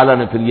اللہ تعالیٰ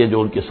نے پھر یہ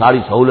جو ان کی ساری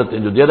سہولتیں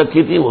جو دے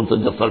رکھی تھی ان سے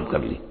سلب کر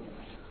لی۔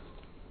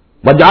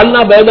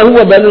 وجعلنا بینہم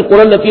وبین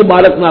القری التی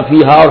بارکنا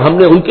فیہا، اور ہم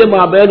نے ان کے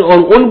مابین اور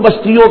ان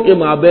بستیوں کے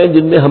مابین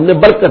جن میں ہم نے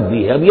برکت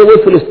دی ہے، اب یہ وہ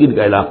فلسطین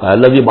کا علاقہ ہے،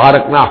 الذی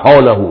بارکنا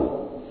حولہ،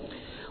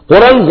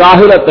 قرآن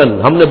ظاہرتاً،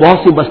 ہم نے بہت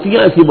سی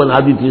بستیاں ایسی بنا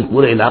دی تھی اس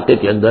پورے علاقے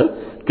کے اندر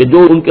کہ جو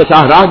ان کے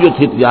شاہراہ جو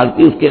تھی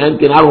تجارتی اس کے عین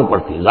کناروں پر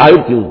تھی،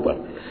 ظاہر تھی ان پر،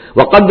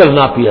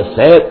 وقدرنا فیہا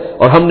السیر،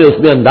 اور ہم نے اس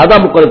میں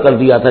اندازہ مقرر کر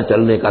دیا تھا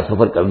چلنے کا،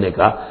 سفر کرنے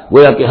کا،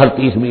 گویا کہ ہر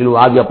 30 میل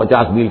بعد یا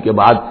 50 میل کے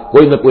بعد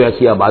کوئی نہ کوئی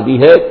ایسی آبادی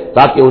ہے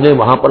تاکہ انہیں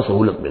وہاں پر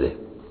سہولت ملے۔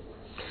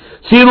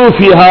 سیروا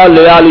فیہا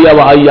لیالی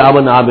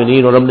وایاما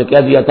آمنین، اور ہم نے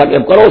کہہ دیا تھا کہ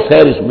اب کرو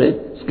سیر اس میں،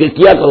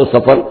 کیا کرو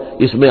سفر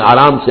اس میں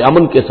آرام سے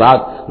امن کے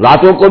ساتھ،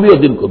 راتوں کو بھی اور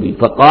دن کو بھی۔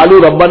 فقالوا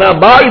ربنا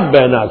باعد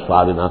بین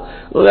اسفارنا،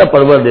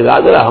 پروردگار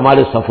ذرا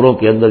ہمارے سفروں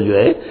کے اندر جو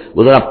ہے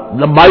وہ ذرا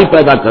لمبائی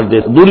پیدا کر دے،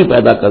 دوری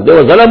پیدا کر دے،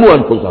 وظلموا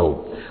انفسہم،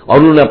 اور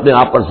انہوں نے اپنے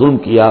آپ پر ظلم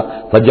کیا،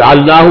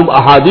 فجعلناہم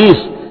احادیث،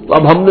 تو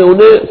اب ہم نے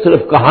انہیں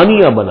صرف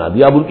کہانیاں بنا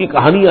دیا، اب ان کی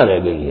کہانیاں رہ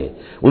گئی ہیں،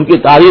 ان کی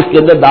تاریخ کے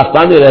اندر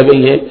داستانیں رہ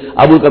گئی ہیں،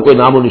 اب ان کا کوئی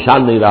نام و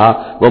نشان نہیں رہا۔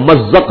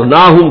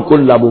 وَمَزَّقْنَاهُمْ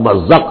كُلَّ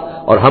مُمَزَّقٍ،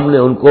 اور ہم نے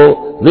ان کو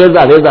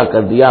ریزہ ریزہ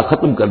کر دیا،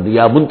 ختم کر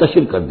دیا،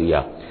 منتشر کر دیا۔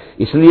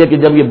 اس لیے کہ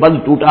جب یہ بند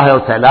ٹوٹا ہے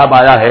اور سیلاب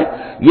آیا ہے،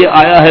 یہ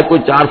آیا ہے کوئی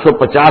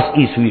 450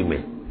 عیسوی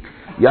میں،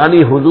 یعنی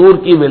حضور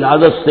کی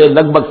ولادت سے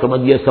لگ بھگ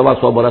سمجھیے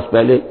 125 برس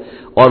پہلے،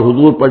 اور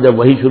حضور پر جب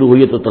وحی شروع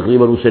ہوئی تو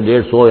تقریباً اسے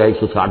 150 یا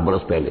 160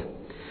 برس پہلے،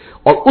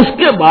 اور اس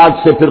کے بعد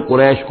سے پھر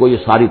قریش کو یہ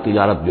ساری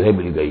تجارت جو ہے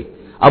مل گئی۔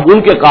 اب ان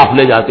کے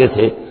قافلے جاتے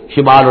تھے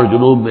شمال اور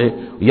جنوب میں،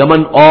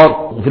 یمن اور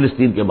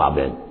فلسطین کے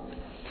مابین،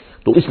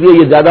 تو اس لیے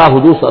یہ زیادہ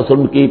حضور صلی اللہ علیہ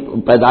وسلم کی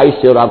پیدائش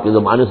سے اور آپ کے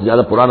زمانے سے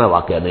زیادہ پرانا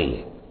واقعہ نہیں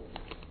ہے۔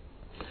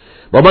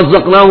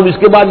 وَمَزَّقْنَاهُمْ، اس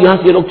کے بعد یہاں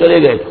سے یہ لوگ چلے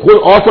گئے، خود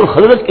اوس اور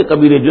خزرج کے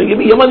قبیلے جو ہیں یہ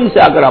بھی یمن ہی سے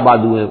آ کر آباد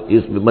ہوئے ہیں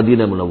اس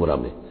مدینہ منورہ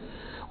میں،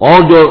 اور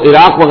جو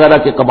عراق وغیرہ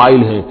کے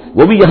قبائل ہیں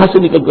وہ بھی یہاں سے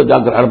نکل کر جا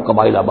کر عرب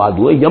قبائل آباد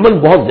ہوئے۔ یمن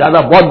بہت زیادہ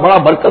بہت بڑا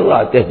مرکز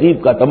رہا تہذیب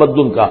کا،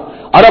 تمدن کا،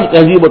 عرب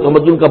تہذیب و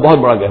تمدن کا بہت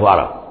بڑا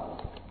گہوارہ۔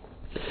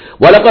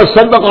 وَلَقَدْ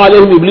صَدَّقَ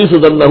عَلَيْهِمْ إِبْلِيسُ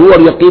ظَنَّهُ،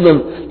 اور یقیناً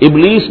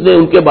ابلیس نے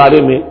ان کے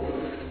بارے میں،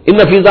 ان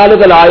فی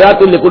ذلک لآیات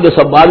لکل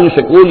صبار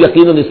شکور،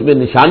 یقیناً اس میں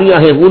نشانیاں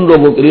ہیں ان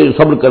لوگوں کے لیے جو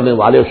صبر کرنے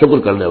والے اور شکر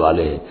کرنے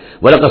والے ہیں۔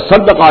 وَلَقَدْ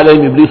صَدَّقَ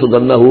عَلَيْهِمْ إِبْلِيسُ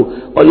ظَنَّهُ،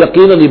 اور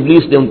یقیناً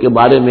ابلیس نے ان کے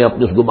بارے میں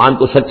اپنے اس گمان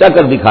کو سچا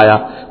کر دکھایا۔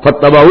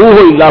 فَاتَّبَعُوهُ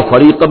إِلَّا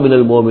فَرِيقًا مِّنَ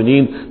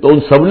الْمُؤْمِنِينَ، تو ان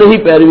سب نے ہی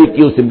پیروی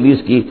کی اس ابلیس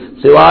کی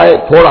سوائے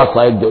تھوڑا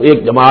سا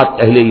ایک جماعت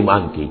اہل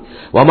ایمان کی۔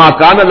 وَمَا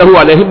كَانَ لَهُ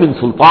عَلَيْهِمْ مِنْ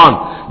سُلْطَانٍ،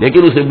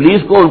 لیکن اس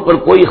ابلیس کو ان پر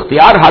کوئی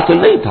اختیار حاصل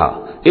نہیں تھا۔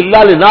 الا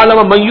لنعلم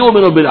من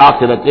یؤمن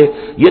بالآخرۃ،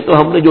 یہ تو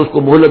ہم نے جو اس کو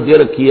مہلت دے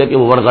رکھی ہے کہ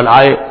وہ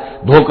ورغلائے،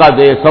 دھوکہ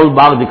دے، سب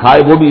باغ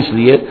دکھائے، وہ بھی اس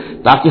لیے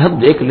تاکہ ہم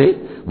دیکھ لیں،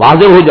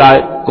 واضح ہو جائے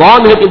کون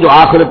ہے کہ جو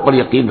آخرت پر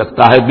یقین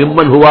رکھتا ہے،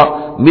 ممن ہوا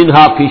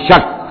منہا فی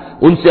شک،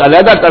 ان سے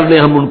علیحدہ کر لیں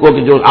ہم ان کو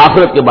کہ جو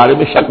آخرت کے بارے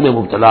میں شک میں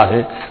مبتلا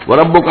ہے۔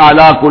 وربک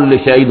علی کل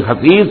شیء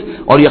حفیظ،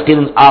 اور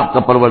یقیناً آپ کا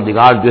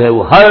پروردگار جو ہے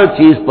وہ ہر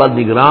چیز پر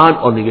نگران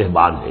اور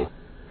نگہبان ہے۔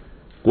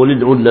 قل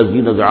ادعوا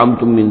الذين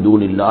زعمتم من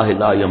دون الله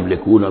لا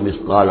يملكون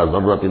مثقال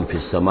ذرة في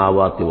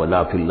السماوات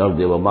ولا في الأرض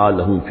وما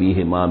لهم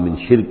فيهما من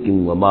شرك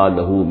وما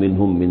له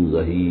منهم من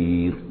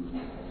ظهير۔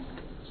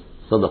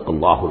 صدق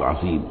اللہ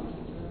العظیم۔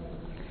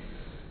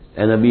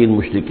 اے نبی، ان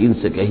مشرکین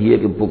سے کہیے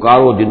کہ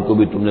پکارو جن کو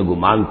بھی تم نے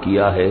گمان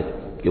کیا ہے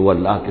کہ وہ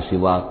اللہ کے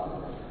سوا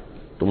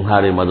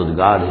تمہارے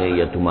مددگار ہیں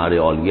یا تمہارے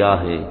اولیاء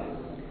ہیں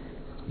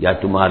یا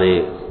تمہارے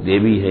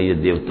دیوی ہیں یا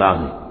دیوتا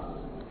ہیں۔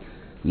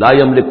 لا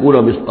یملکون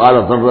مثقال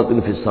ذرۃ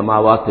فی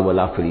السماوات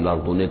ولا فی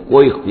الارض، انہیں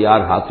کوئی اختیار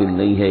حاصل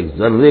نہیں ہے ایک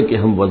ذرے کے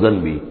ہم وزن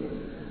بھی،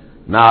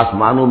 نہ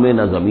آسمانوں میں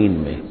نہ زمین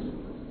میں۔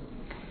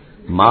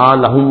 ما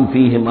لہم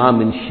فیہما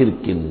من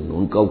شرک،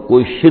 ان کا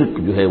کوئی شرک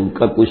جو ہے، ان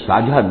کا کوئی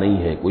ساجھا نہیں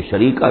ہے، کوئی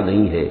شریکہ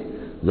نہیں ہے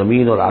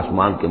زمین اور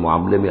آسمان کے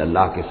معاملے میں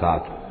اللہ کے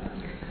ساتھ۔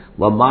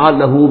 وما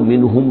لہ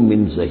منہم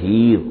من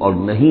ظہیر، اور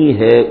نہیں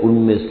ہے ان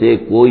میں سے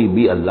کوئی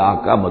بھی اللہ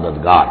کا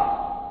مددگار۔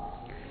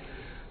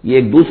 یہ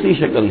ایک دوسری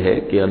شکل ہے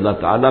کہ اللہ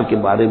تعالیٰ کے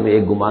بارے میں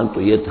ایک گمان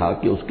تو یہ تھا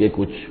کہ اس کے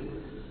کچھ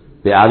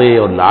پیارے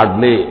اور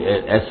لاڈلے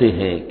ایسے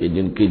ہیں کہ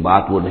جن کی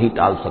بات وہ نہیں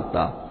ٹال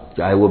سکتا،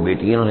 چاہے وہ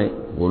بیٹیاں ہیں،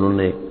 انہوں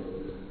نے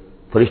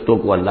فرشتوں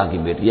کو اللہ کی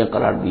بیٹیاں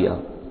قرار دیا،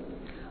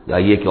 یا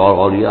یہ کہ اور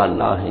اولیاء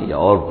اللہ ہیں یا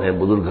اور ہیں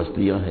بزرگ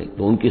ہستیاں ہیں،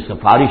 تو ان کی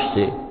سفارش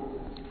سے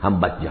ہم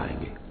بچ جائیں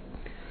گے۔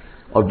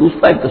 اور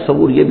دوسرا ایک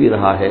تصور یہ بھی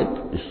رہا ہے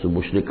اس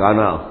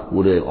مشرکانہ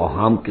پورے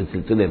اوہام کے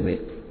سلسلے میں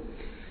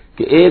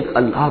کہ ایک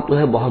اللہ تو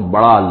ہے بہت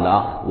بڑا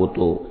اللہ، وہ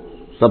تو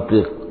سب سے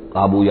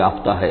قابو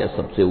یافتہ ہے،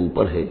 سب سے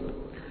اوپر ہے،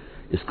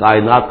 اس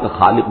کائنات کا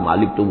خالق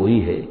مالک تو وہی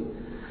ہے،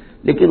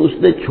 لیکن اس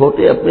نے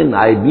چھوٹے اپنے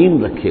نائبین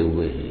رکھے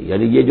ہوئے ہیں۔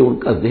 یعنی یہ جو ان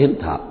کا ذہن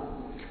تھا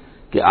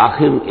کہ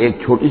آخر ایک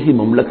چھوٹی سی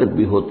مملکت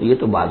بھی ہوتی ہے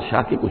تو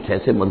بادشاہ کے کچھ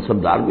ایسے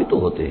منصبدار بھی تو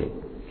ہوتے ہیں،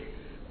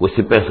 کوئی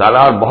سپہ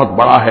سالار بہت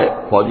بڑا ہے،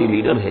 فوجی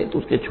لیڈر ہے، تو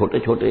اس کے چھوٹے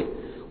چھوٹے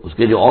اس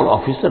کے جو اور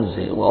آفیسرز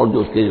ہیں اور جو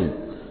اس کے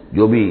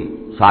جو بھی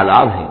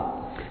سالار ہیں،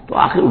 تو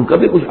آخر ان کا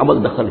بھی کچھ عمل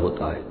دخل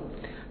ہوتا ہے۔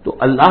 تو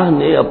اللہ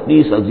نے اپنی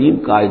اس عظیم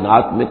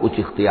کائنات میں کچھ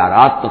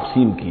اختیارات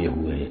تقسیم کیے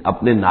ہوئے ہیں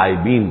اپنے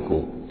نائبین کو،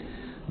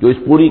 جو اس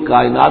پوری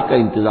کائنات کا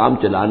انتظام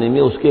چلانے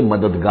میں اس کے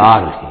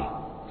مددگار ہیں۔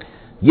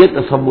 یہ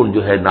تصور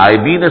جو ہے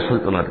نائبین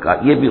سلطنت کا،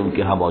 یہ بھی ان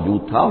کے ہاں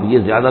موجود تھا، اور یہ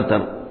زیادہ تر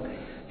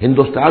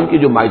ہندوستان کی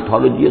جو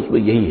مائتھولوجی ہے اس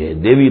میں یہی ہے،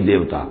 دیوی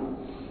دیوتا۔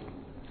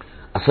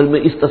 اصل میں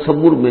اس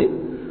تصور میں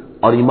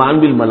اور ایمان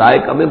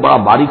بالملائکہ میں بڑا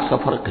باریک سا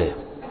فرق ہے،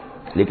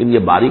 لیکن یہ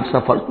باریک سا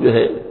فرق جو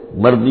ہے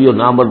مردی اور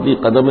نامردی،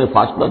 قدم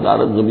فاصلہ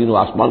دارت زمین و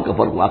آسمان کا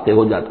فرق واقع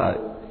ہو جاتا ہے۔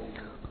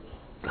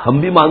 ہم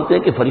بھی مانتے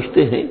ہیں کہ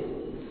فرشتے ہیں،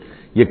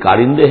 یہ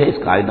کارندے ہیں اس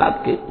کائنات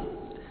کے،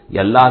 یہ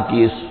اللہ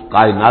کی اس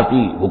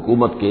کائناتی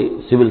حکومت کے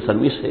سول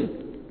سروس ہے،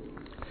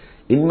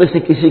 ان میں سے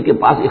کسی کے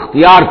پاس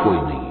اختیار کوئی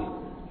نہیں ہے،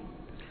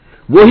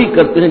 وہی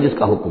کرتے ہیں جس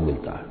کا حکم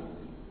ملتا ہے،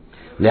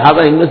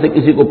 لہذا ان میں سے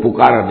کسی کو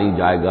پکارا نہیں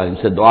جائے گا، ان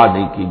سے دعا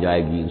نہیں کی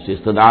جائے گی، ان سے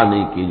استدعا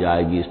نہیں کی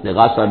جائے گی،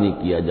 استغاثہ نہیں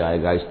کیا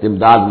جائے گا،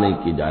 استمداد نہیں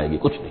کی جائے گی،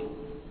 کچھ نہیں،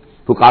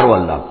 پکارو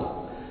اللہ کو۔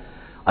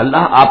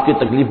 اللہ آپ کی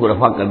تکلیف کو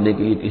رفع کرنے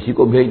کے لیے کسی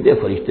کو بھیج دے،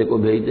 فرشتے کو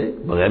بھیج دے،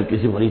 بغیر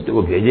کسی فرشتے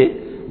کو بھیجے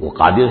وہ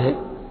قادر ہے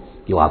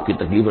کہ وہ آپ کی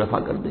تکلیف رفع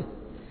کر دے۔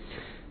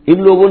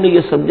 ان لوگوں نے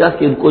یہ سمجھا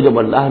کہ ان کو جب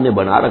اللہ نے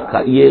بنا رکھا،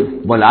 یہ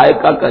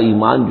ملائکہ کا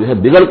ایمان جو ہے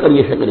بگڑ کر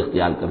یہ شکل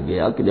اختیار کر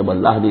گیا کہ جب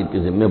اللہ نے ان کے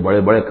ذمے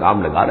بڑے بڑے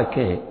کام لگا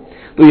رکھے ہیں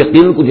تو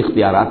یقیناً کچھ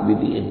اختیارات بھی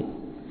دیے ہیں،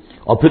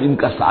 اور پھر ان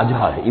کا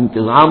ساجھا ہے،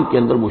 انتظام کے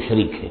اندر وہ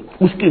شریک ہے،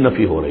 اس کی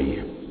نفی ہو رہی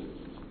ہے۔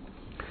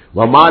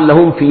 وما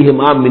لہم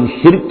فیہما من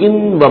شرک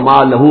وما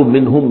لہ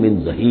منہم من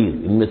ظہیر،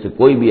 ان میں سے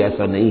کوئی بھی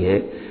ایسا نہیں ہے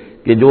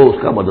کہ جو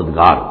اس کا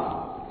مددگار ہو۔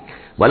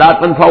 ولا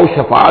تنفع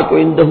الشفاعۃ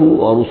عندہ،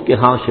 اور اس کے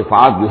ہاں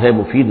شفاعت جو ہے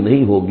مفید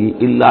نہیں ہوگی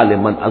الا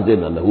لمن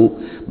اذن لہ،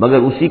 مگر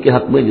اسی کے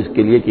حق میں جس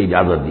کے لیے کہ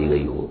اجازت دی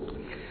گئی ہو۔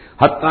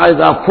 حتی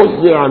اذا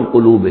فزع عن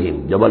قلوبہم،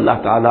 جب اللہ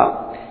تعالیٰ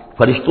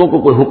فرشتوں کو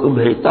کوئی حکم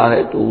بھیجتا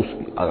ہے تو اس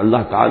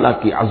اللہ تعالیٰ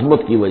کی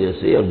عظمت کی وجہ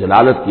سے اور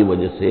جلالت کی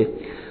وجہ سے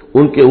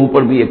ان کے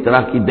اوپر بھی ایک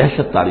طرح کی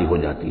دہشت طاری ہو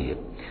جاتی ہے۔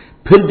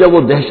 پھر جب وہ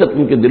دہشت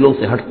ان کے دلوں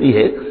سے ہٹتی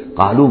ہے،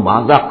 قالوا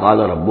ماذا قال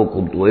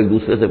ربکم، تو ایک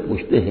دوسرے سے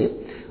پوچھتے ہیں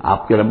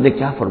آپ کے رب نے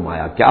کیا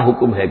فرمایا، کیا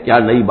حکم ہے، کیا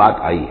نئی بات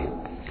آئی ہے۔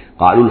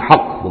 قالوا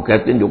الحق، وہ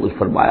کہتے ہیں جو کچھ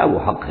فرمایا وہ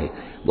حق ہے،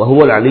 وہو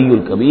العلی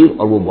الکبیر،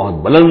 اور وہ بہت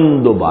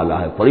بلند و بالا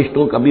ہے،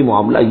 فرشتوں کا بھی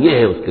معاملہ یہ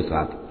ہے اس کے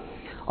ساتھ،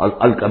 اور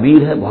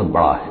الکبیر ہے، بہت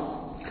بڑا ہے۔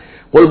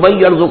 قل من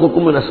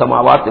یرزقکم من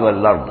السماوات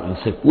والارض، ان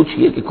سے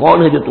پوچھئے کہ کون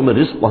ہے جو تمہیں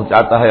رزق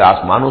پہنچاتا ہے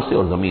آسمانوں سے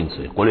اور زمین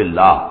سے۔ قل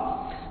اللہ،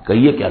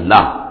 کہیے کہ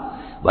اللہ۔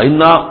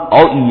 وَإِنَّا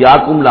أَوْ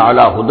إِيَّاكُمْ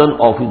لَعَلَىٰ هُدًى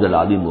أَوْ فِي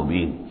ضَلَالٍ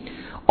مُّبِينٍ،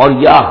 اور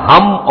یا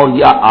ہم اور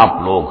یا آپ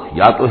لوگ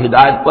یا تو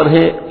ہدایت پر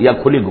ہیں یا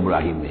کھلی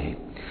گمراہی میں ہیں،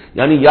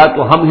 یعنی یا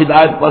تو ہم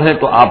ہدایت پر ہیں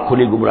تو آپ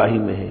کھلی گمراہی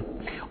میں ہیں،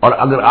 اور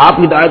اگر آپ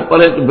ہدایت پر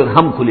ہیں تو پھر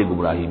ہم کھلی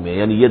گمراہی میں ہیں،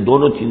 یعنی یہ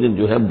دونوں چیزیں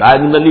جو ہے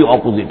ڈائگنلی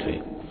اپوزٹ ہیں۔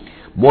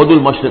 بعد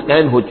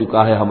المشرقین ہو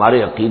چکا ہے ہمارے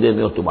عقیدے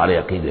میں اور تمہارے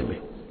عقیدے میں۔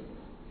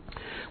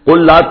 قل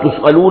لا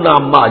تسألون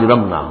عما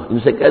اجرمنا، ان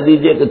سے کہہ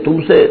دیجئے کہ تم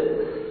سے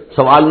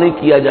سوال نہیں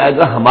کیا جائے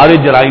گا ہمارے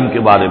جرائم کے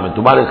بارے میں،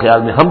 تمہارے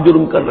خیال میں ہم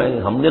جرم کر رہے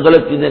ہیں، ہم نے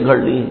غلط چیزیں گھڑ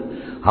لی ہیں،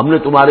 ہم نے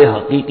تمہارے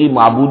حقیقی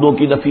معبودوں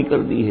کی نفی کر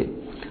دی ہے،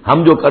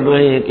 ہم جو کر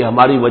رہے ہیں کہ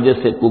ہماری وجہ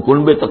سے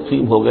کنبے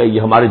تقسیم ہو گئے، یہ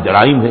ہمارے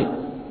جرائم ہیں۔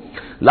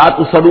 لا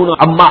تسألون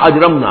عما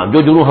اجرمنا، جو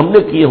جرم ہم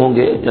نے کیے ہوں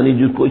گے، یعنی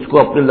جس کو اس کو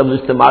اپنے لفظ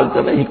استعمال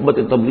کر رہے ہیں، حکمت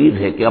تبلیغ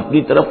ہے کہ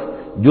اپنی طرف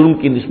جرم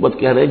کی نسبت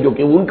کہہ رہے ہیں جو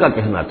کہ ان کا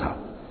کہنا تھا۔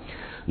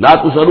 لا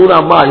تسألون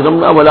عما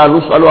اجرمنا ولا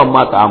نسأل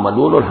عما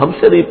تعملون، اور ہم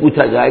سے نہیں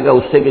پوچھا جائے گا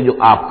اس سے کہ جو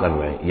آپ کر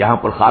رہے ہیں، یہاں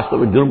پر خاص طور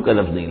پہ جرم کا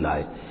لفظ نہیں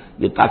لائے،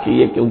 یہ تاکہ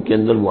یہ کہ ان کے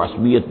اندر وہ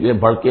عصبیت جو ہے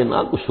بھڑکے نہ،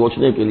 کچھ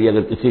سوچنے کے لیے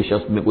اگر کسی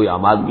شخص میں کوئی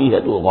آمادگی ہے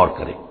تو وہ غور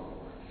کرے۔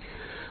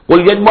 قل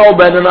یجمع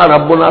بیننا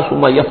ربنا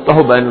ثم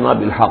یفتح بیننا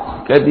بالحق،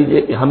 کہہ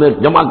دیجئے کہ ہمیں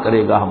جمع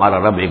کرے گا ہمارا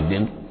رب ایک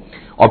دن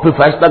اور پھر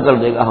فیصلہ کر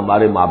دے گا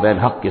ہمارے مابین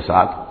حق کے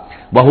ساتھ۔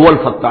 وہو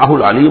الفتاح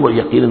العلیم، اور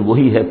یقیناً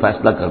وہی ہے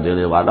فیصلہ کر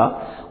دینے والا،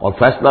 اور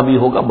فیصلہ بھی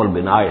ہوگا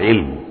بالبناء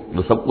علم،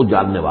 جو سب کچھ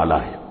جاننے والا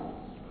ہے۔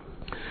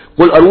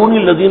 قل ارونی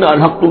الذین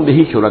الحقتم بہ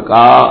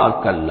شرکاء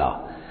کلا،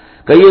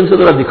 کہیے ان سے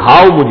ذرا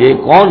دکھاؤ مجھے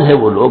کون ہے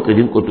وہ لوگ کہ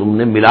جن کو تم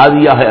نے ملا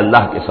دیا ہے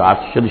اللہ کے ساتھ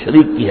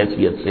شریک کی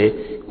حیثیت سے،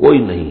 کوئی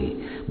نہیں،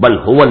 بل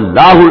هو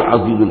اللہ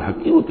العزیز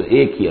الحکیم، تو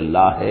ایک ہی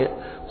اللہ ہے،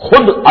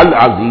 خود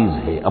العزیز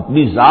ہے،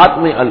 اپنی ذات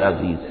میں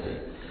العزیز ہے،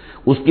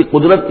 اس کی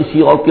قدرت کسی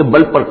اور کے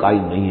بل پر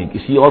قائم نہیں ہے،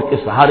 کسی اور کے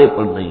سہارے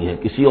پر نہیں ہے،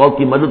 کسی اور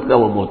کی مدد کا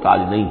وہ محتاج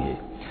نہیں ہے،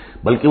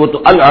 بلکہ وہ تو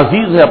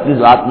العزیز ہے اپنی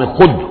ذات میں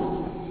خود،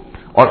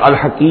 اور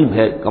الحکیم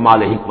ہے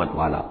کمال حکمت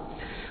والا۔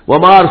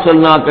 وما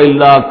ارسلناک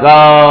الا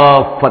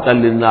کافۃ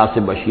للناس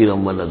بشیرا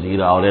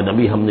ونذیرا، اور اے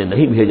نبی ہم نے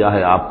نہیں بھیجا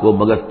ہے آپ کو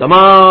مگر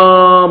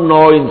تمام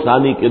نوع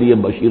انسانی کے لیے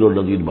بشیر اور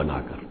نذیر بنا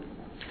کر۔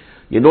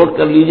 یہ نوٹ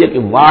کر لیجئے کہ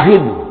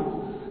واحد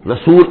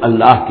رسول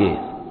اللہ کے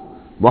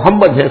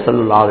محمد ہے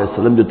صلی اللہ علیہ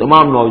وسلم، جو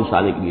تمام نوع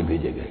انسانی کے لیے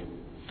بھیجے گئے،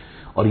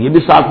 اور یہ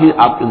بھی ساتھ ہی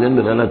آپ کے ذہن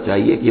میں رہنا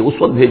چاہیے کہ اس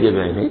وقت بھیجے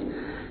گئے ہیں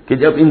کہ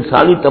جب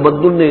انسانی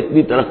تمدن نے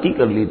اتنی ترقی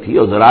کر لی تھی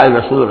اور ذرائع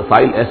رسول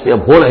رسائل ایسے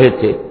اب ہو رہے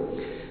تھے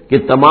کہ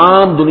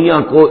تمام دنیا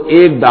کو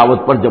ایک دعوت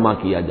پر جمع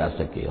کیا جا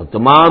سکے اور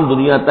تمام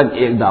دنیا تک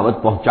ایک دعوت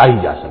پہنچائی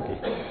جا سکے۔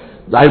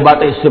 ظاہر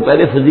بات ہے اس سے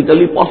پہلے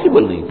فزیکلی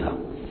پاسبل نہیں تھا،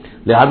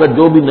 لہذا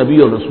جو بھی نبی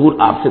اور رسول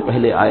آپ سے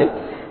پہلے آئے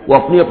وہ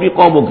اپنی اپنی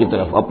قوموں کی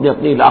طرف، اپنے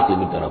اپنے علاقے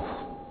کی طرف،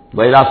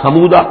 وَإِلَىٰ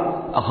ثَمُودَ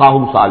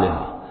أَخَاهُمْ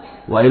صَالِحًا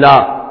وَإِلَىٰ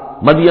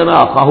مَدْيَنَ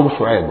أَخَاهُمْ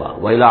شُعَيْبًا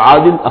وَإِلَىٰ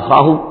عَادٍ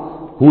أَخَاهُمْ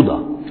هُودًا،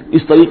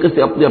 اس طریقے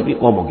سے اپنی اپنی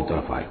قوموں کی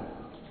طرف آئے۔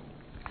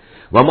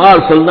 وما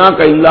ارسلناک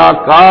الا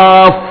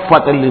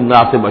کافۃ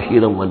للناس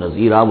بشیرا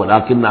ونذیرا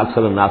ولکن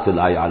اکثر الناس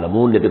لا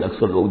یعلمون، لیکن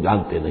اکثر لوگ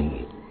جانتے نہیں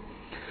ہیں۔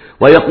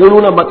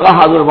 ویقولون متی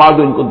ھذا الوعد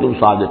ان کنتم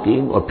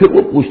صادقین، اور پھر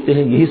وہ پوچھتے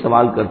ہیں، یہی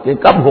سوال کرتے ہیں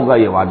کب ہوگا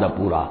یہ وعدہ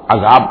پورا،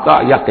 عذاب کا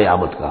یا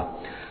قیامت کا۔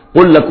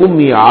 قل لکم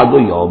میعاد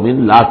یوم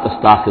لا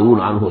تستاخرون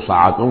عنہ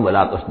ساعۃ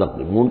ولا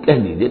تستقدمون، کہہ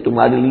دیجئے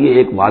تمہارے لیے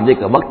ایک وعدے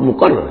کا وقت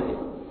مقرر ہے،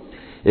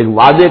 ایک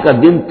وعدے کا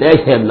دن طے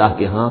ہے اللہ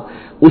کے ہاں،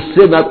 اس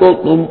سے نہ تو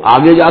تم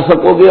آگے جا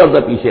سکو گے اور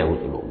نہ پیچھے ہو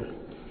سکو گے۔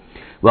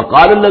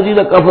 وقال الذین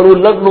کفروا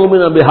لن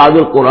نؤمن بهذا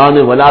القرآن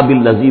ولا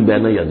بالذی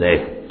بین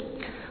یدیہ،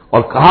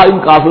 اور کہا ان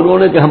کافروں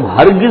نے کہ ہم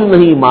ہرگز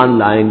نہیں ایمان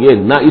لائیں گے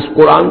نہ اس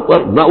قرآن پر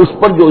نہ اس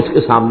پر جو اس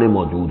کے سامنے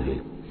موجود ہے۔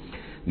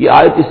 یہ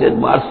آیت اس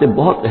اعتبار سے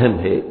بہت اہم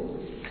ہے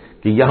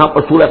کہ یہاں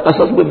پر سورہ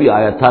قصص میں بھی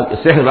آیا تھا کہ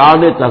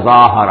سحران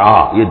تظاہرا،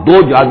 یہ دو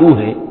جادو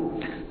ہیں،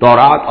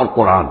 تورات اور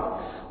قرآن،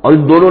 اور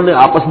ان دونوں نے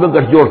آپس میں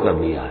گٹھ جوڑ کر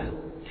لیا ہے۔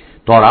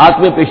 تورات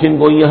میں پیشن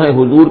گوئیاں ہیں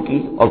حضور کی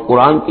اور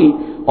قرآن کی،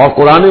 اور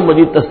قرآن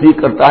مجید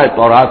تصدیق کرتا ہے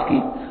تورات کی،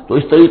 تو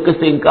اس طریقے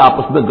سے ان کا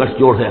آپس میں گٹھ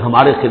جوڑ ہے،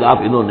 ہمارے خلاف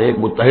انہوں نے ایک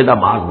متحدہ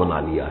محاذ بنا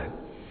لیا ہے۔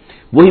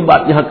 وہی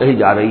بات یہاں کہی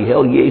جا رہی ہے،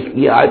 اور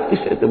یہ آیت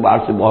اس اعتبار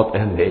سے بہت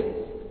اہم ہے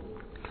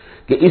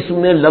کہ اس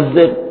میں لفظ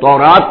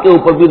تورات کے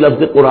اوپر بھی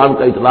لفظ قرآن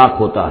کا اطلاق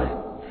ہوتا ہے۔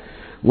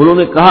 انہوں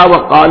نے کہا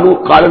وَقَالُوا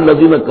قَالَ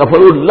الَّذِينَ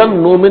كَفَرُوا لَن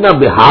نُؤْمِنَ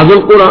بِهَٰذَا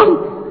الْقُرْآنِ،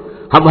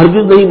 ہم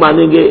ہرگز نہیں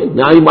مانیں گے،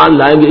 نہ ایمان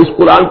لائیں گے اس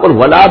قرآن پر،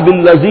 وَلَا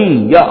بِالَّذِي،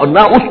 یا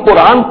نہ اس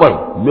قرآن پر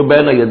جو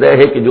بین یدیہ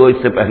ہے کہ جو اس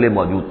سے پہلے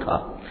موجود تھا۔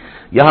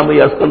 یہاں میں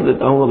یہ عرض کر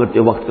دیتا ہوں، اگرچہ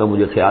وقت کا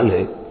مجھے خیال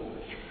ہے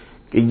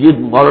کہ یہ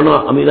مولانا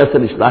امیر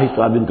حسن اصلاحی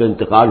صاحب ان کا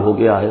انتقال ہو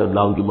گیا ہے،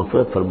 اللہ ان کی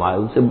مغفرت فرمائے،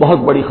 ان سے بہت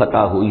بڑی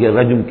خطا ہوئی ہے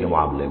رجم کے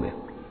معاملے میں،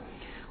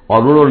 اور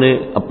انہوں نے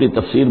اپنی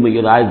تفسیر میں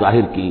یہ رائے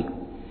ظاہر کی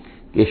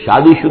کہ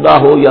شادی شدہ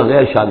ہو یا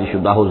غیر شادی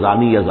شدہ ہو،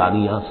 زانی یا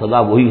زانیہ، سزا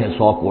وہی ہے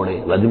 100 کوڑے۔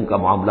 رجم کا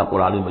معاملہ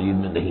قرآن مجید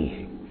میں نہیں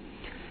ہے،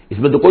 اس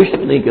میں تو کوئی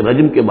شک نہیں کہ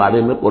رجم کے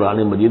بارے میں قرآن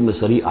مجید میں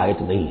صریح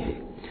آیت نہیں ہے،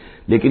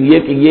 لیکن یہ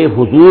کہ یہ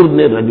حضور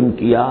نے رجم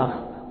کیا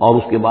اور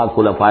اس کے بعد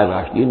خلفائے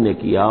راشدین نے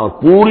کیا، اور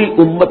پوری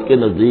امت کے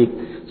نزدیک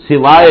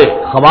سوائے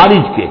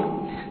خوارج کے،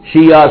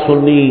 شیعہ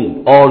سنی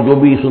اور جو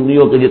بھی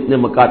سنیوں کے جتنے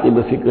مکاتب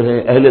فکر ہیں،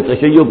 اہل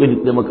تشیع کے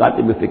جتنے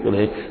مکاتب فکر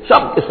ہیں،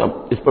 سب کے سب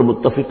اس پر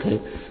متفق ہیں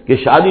کہ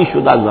شادی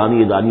شدہ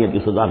زانی دانیہ کی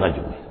سزا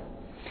رجم ہے۔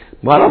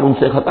 بہرحال ان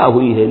سے خطا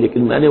ہوئی ہے،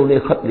 لیکن میں نے انہیں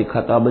خط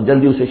لکھا تھا، میں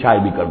جلدی اسے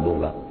شائع بھی کر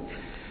دوں گا۔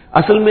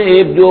 اصل میں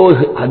ایک جو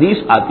حدیث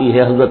آتی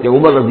ہے حضرت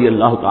عمر رضی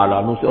اللہ تعالیٰ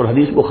عنہ سے، اور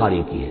حدیث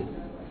بخاری کی ہے،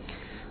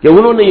 کہ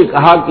انہوں نے یہ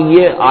کہا کہ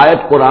یہ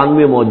آیت قرآن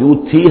میں موجود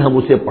تھی، ہم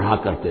اسے پڑھا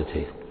کرتے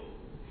تھے،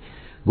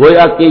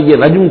 گویا کہ یہ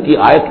رجم کی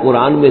آیت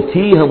قرآن میں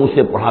تھی، ہم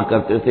اسے پڑھا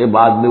کرتے تھے،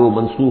 بعد میں وہ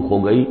منسوخ ہو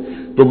گئی،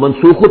 تو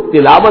منسوخ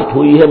التلاوت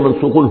ہوئی ہے،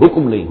 منسوخ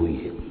الحکم نہیں ہوئی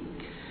ہے۔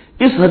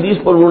 اس حدیث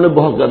پر انہوں نے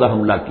بہت زیادہ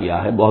حملہ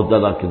کیا ہے، بہت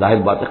زیادہ، کہ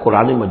ظاہر بات ہے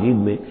قرآن مجید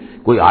میں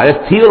کوئی آیت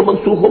تھی اور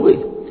منسوخ ہو گئی،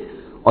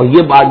 اور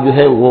یہ بات جو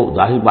ہے وہ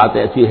ظاہر بات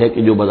ایسی ہے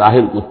کہ جو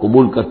بظاہر اس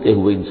قبول کرتے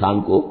ہوئے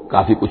انسان کو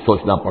کافی کچھ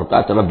سوچنا پڑتا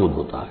ہے، تردد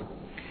ہوتا ہے۔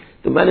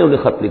 تو میں نے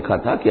انہیں خط لکھا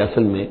تھا کہ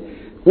اصل میں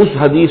اس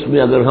حدیث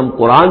میں اگر ہم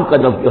قرآن کا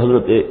لفظ جو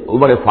حضرت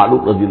عمر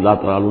فاروق رضی اللہ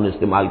تعالیٰ عنہ نے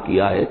استعمال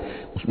کیا ہے،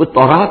 اس میں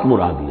تورات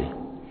مراد لیں،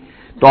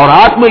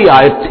 تورات میں یہ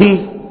آیت تھی،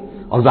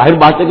 اور ظاہر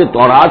بات ہے کہ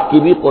تورات کی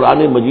بھی قرآن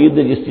مجید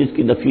نے جس چیز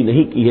کی نفی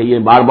نہیں کی ہے، یہ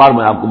بار بار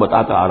میں آپ کو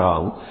بتاتا آ رہا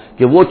ہوں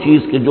کہ وہ چیز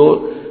کہ جو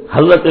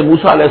حضرت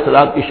موسیٰ علیہ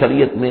السلام کی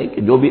شریعت میں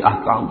کہ جو بھی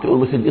احکام تھے ان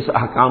میں سے جس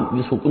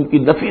حکم کی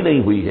نفی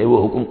نہیں ہوئی ہے وہ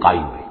حکم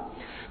قائم ہے۔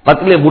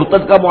 قتل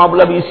مرتد کا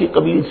معاملہ بھی اسی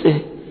قبیل سے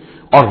ہے،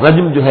 اور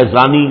رجم جو ہے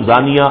زانی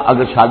زانیہ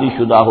اگر شادی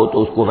شدہ ہو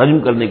تو اس کو رجم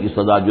کرنے کی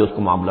سزا جو اس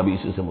کا معاملہ بھی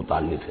اسی سے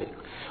متعلق ہے۔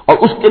 اور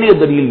اس کے لیے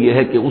دلیل یہ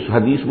ہے کہ اس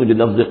حدیث میں جو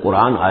لفظ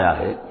قرآن آیا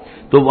ہے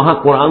تو وہاں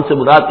قرآن سے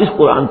مراد اس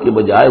قرآن کے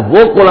بجائے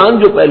وہ قرآن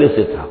جو پہلے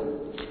سے تھا۔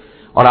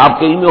 اور آپ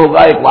کے علم میں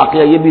ہوگا ایک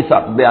واقعہ یہ بھی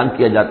بیان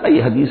کیا جاتا ہے،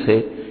 یہ حدیث ہے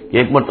کہ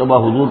ایک مرتبہ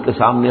حضور کے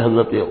سامنے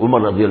حضرت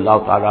عمر رضی اللہ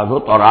تعالیٰ عنہ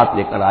تورات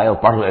لے کر آئے اور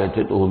پڑھ رہے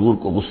تھے، تو حضور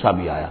کو غصہ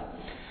بھی آیا،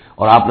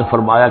 اور آپ نے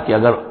فرمایا کہ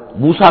اگر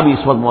موسیٰ بھی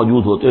اس وقت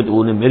موجود ہوتے تو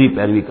انہیں میری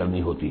پیروی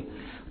کرنی ہوتی۔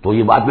 تو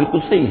یہ بات بالکل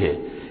صحیح ہے،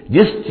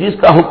 جس چیز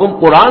کا حکم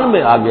قرآن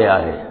میں آ گیا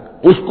ہے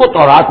اس کو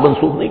تورات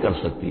منسوخ نہیں کر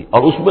سکتی،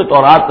 اور اس میں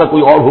تورات کا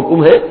کوئی اور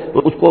حکم ہے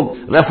تو اس کو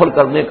ریفر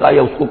کرنے کا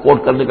یا اس کو کوٹ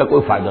کرنے کا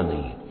کوئی فائدہ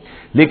نہیں ہے۔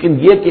 لیکن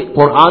یہ کہ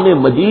قرآن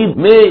مجید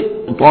میں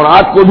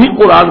تورات کو بھی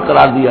قرآن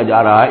قرار دیا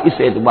جا رہا ہے، اس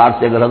اعتبار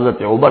سے اگر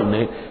حضرت عمر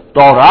نے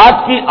تورات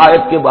کی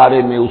آیت کے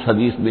بارے میں اس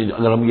حدیث میں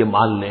اگر ہم یہ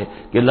مان لیں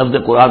کہ لفظ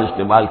قرآن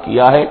استعمال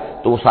کیا ہے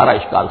تو وہ سارا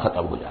اشکال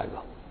ختم ہو جائے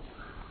گا۔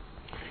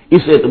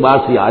 اس اعتبار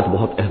سے یہ آیت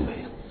بہت اہم ہے۔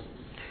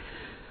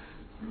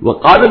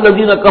 وقال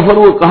الذین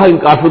کفروا، کہا ان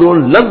کافروں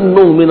نے لن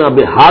نؤمن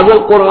بہذا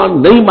القرآن،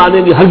 نہیں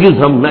مانیں گے ہرگز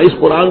ہم نہ اس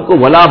قرآن کو،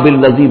 ولا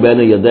بالذی بین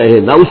یدیہ،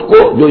 نہ اس کو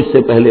جو اس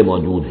سے پہلے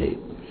موجود ہے۔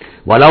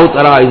 وَلَوْ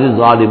تَرَىٰ إِذِ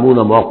الظَّالِمُونَ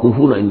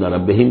مَوْقُوفُونَ عِندَ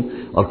رَبِّهِمْ،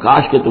 اور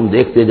کاش کہ تم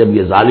دیکھتے جب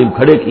یہ ظالم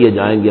کھڑے کیے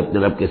جائیں گے اپنے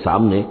رب کے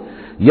سامنے،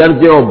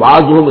 يَرْجِعُ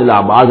بَعْضُهُمْ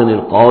إِلَىٰ بَعْضٍ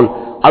الْقَوْلَ،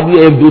 اب یہ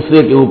ایک دوسرے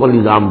کے اوپر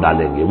الزام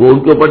ڈالیں گے، وہ ان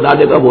کے اوپر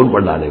ڈالے گا، وہ ان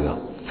پر ڈالے گا۔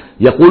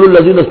 يَقُولُ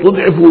الَّذِينَ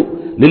اسْتُضْعِفُوا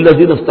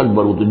لِلَّذِينَ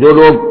اسْتَكْبَرُوا، تو جو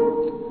لوگ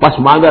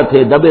پسماندہ تھے،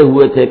 دبے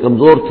ہوئے تھے،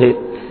 کمزور تھے،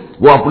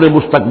 وہ اپنے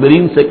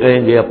مستکبرین سے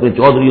کہیں گے، اپنے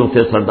چودھریوں سے،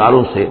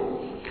 سرداروں سے،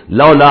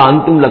 لولا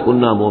انتم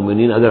لکنا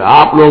مومنین، اگر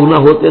آپ لوگ نہ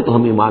ہوتے تو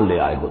ہم ایمان لے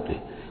آئے ہوتے۔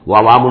 وہ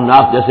عوام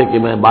الناس، جیسے کہ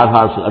میں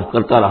بارہا عرض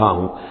کرتا رہا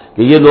ہوں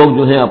کہ یہ لوگ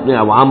جو ہیں اپنے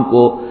عوام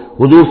کو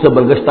حضور سے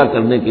برگشتہ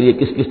کرنے کے لیے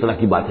کس کس طرح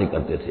کی باتیں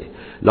کرتے تھے۔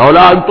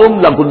 لولا انتم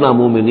لکنا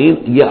مومنین،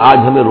 یہ آج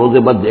ہمیں روز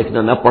بد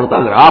دیکھنا نہ پڑتا،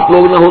 اگر آپ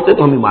لوگ نہ ہوتے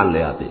تو ہم ایمان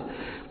لے آتے۔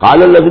 قال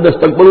الذین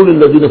استکبروا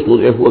للذین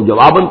استضعفوا،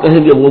 جواباً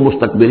کہیں گے وہ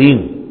مستکبرین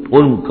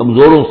ان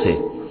کمزوروں سے،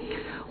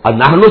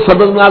 نحن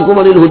صددناکم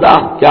عن الہدی،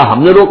 کیا ہم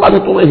نے روکا تھا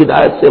تمہیں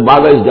ہدایت سے،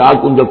 بعد اذ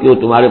جاءکم، جبکہ وہ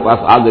تمہارے پاس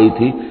آ گئی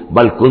تھی،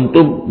 بل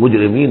کنتم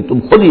مجرمین، تم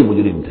خود ہی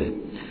مجرم تھے،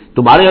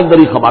 تمہارے اندر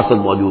ہی خباثت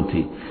موجود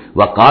تھی۔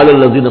 وقال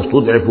الذین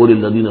استضعفوا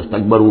للذین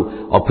استکبروا،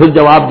 اور پھر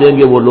جواب دیں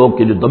گے وہ لوگ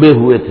کہ جو دبے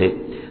ہوئے تھے،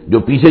 جو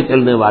پیچھے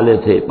چلنے والے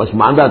تھے،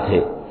 پسماندہ تھے،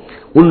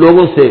 ان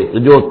لوگوں سے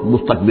جو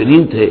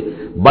مستکبرین تھے،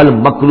 بل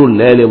مکر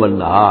اللیل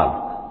والنہار،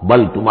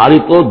 بل تمہاری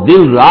تو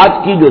دن رات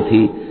کی جو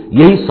تھی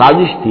یہی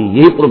سازش تھی،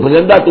 یہی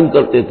پروپیگنڈا تم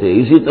کرتے تھے،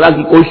 اسی طرح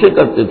کی کوششیں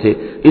کرتے تھے،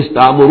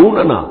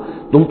 استامروننا،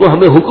 تم تو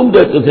ہمیں حکم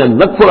دیتے تھے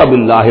نکفر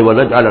باللہ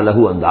ونجعل لہ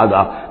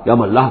اندادا کہ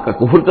ہم اللہ کا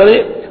کفر کریں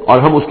اور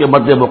ہم اس کے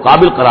مد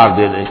مقابل قرار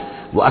دے دیں.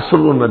 وہ اسر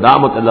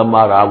الندامت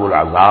لما رأوا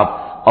العذاب،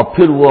 اور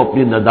پھر وہ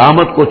اپنی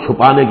ندامت کو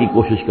چھپانے کی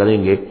کوشش کریں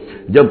گے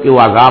جبکہ وہ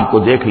عذاب کو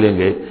دیکھ لیں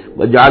گے.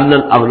 وجعلنا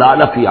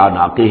الاغلال فی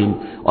اعناقہم،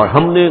 اور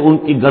ہم نے ان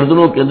کی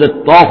گردنوں کے اندر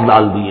طوق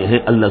ڈال دیے ہیں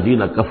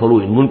الذین کفروا،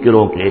 ان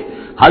منکروں کے.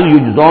 هل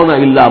یجزون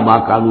الا ما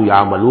كانوا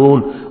یعملون،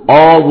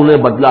 اور انہیں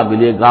بدلہ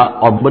ملے گا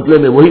اور بدلے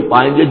میں وہی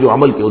پائیں گے جو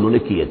عمل کے انہوں نے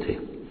کیے تھے.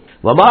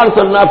 وما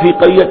ارسلنا فی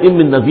قریۃ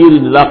من نذیر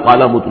الا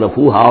قال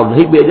مترفوها، اور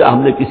نہیں بھیجا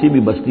ہم نے کسی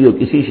بھی بستی اور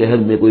کسی شہر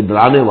میں کوئی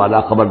ڈرانے والا،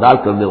 خبردار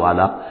کرنے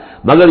والا،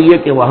 مگر یہ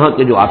کہ وہاں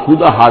کے جو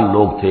آسودہ حال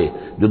لوگ تھے،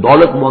 جو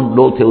دولت مند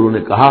لوگ تھے، انہوں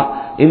نے کہا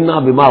انا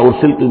بما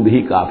ارسلتم به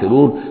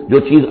کافرون، جو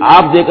چیز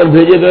آپ دے کر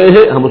بھیجے گئے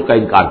ہیں ہم اس کا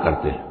انکار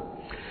کرتے ہیں.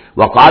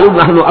 وقالوا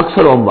نحن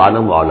اکثر اموالا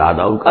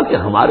واولادا، ان کا کہ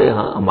ہمارے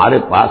ہاں ہمارے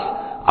پاس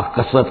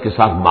کثرت کے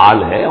ساتھ مال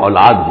ہے،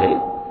 اولاد ہے.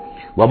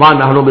 وما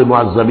نحن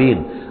بمعذبین،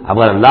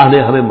 اگر اللہ نے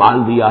ہمیں مال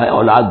دیا ہے،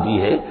 اولاد دی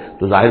ہے،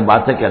 تو ظاہر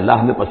بات ہے کہ اللہ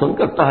ہمیں پسند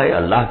کرتا ہے،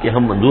 اللہ کے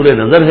ہم منظور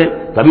نظر ہیں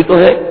تبھی تو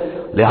ہے،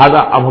 لہذا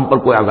اب ہم پر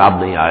کوئی عذاب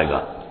نہیں آئے گا.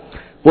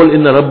 قل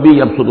ان ربی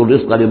یبسط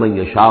الرزق لمن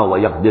یشاء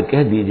ویقدر،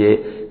 کہہ دیجئے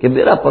کہ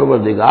میرا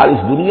پروردگار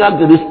اس دنیا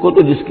کے رزق کو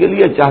تو جس کے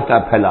لیے چاہتا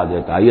ہے پھیلا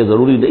دیتا ہے. یہ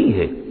ضروری نہیں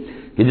ہے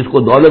کہ جس کو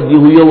دولت دی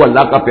ہوئی ہو وہ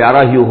اللہ کا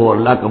پیارا ہی ہو،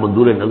 اللہ کا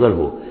منظور نظر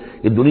ہو.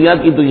 یہ دنیا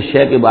کی تو اس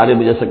شے کے بارے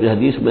میں جیسا کہ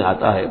حدیث میں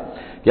آتا ہے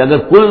کہ اگر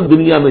کل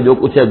دنیا میں جو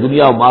کچھ ہے،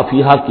 دنیا و ما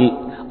فیہا کی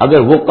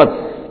اگر وقت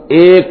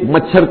ایک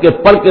مچھر کے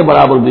پر کے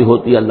برابر بھی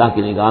ہوتی ہے اللہ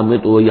کی نگاہ میں،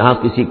 تو وہ یہاں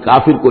کسی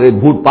کافر کو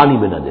ایک گھونٹ پانی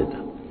میں نہ دیتا.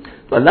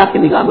 تو اللہ کی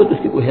نگاہ میں تو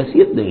اس کی کوئی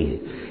حیثیت نہیں ہے.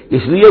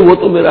 اس لیے وہ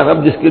تو میرا رب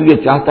جس کے لیے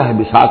چاہتا ہے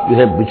بساط جو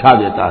ہے بچھا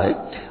دیتا ہے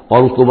اور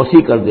اس کو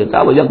وسیع کر دیتا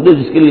ہے، وہ یقدر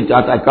جس کے لیے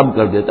چاہتا ہے کم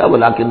کر دیتا ہے.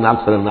 ولکن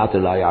اکثر الناس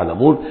لا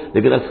یعلمون،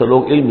 لیکن اکثر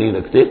لوگ علم نہیں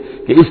رکھتے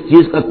کہ اس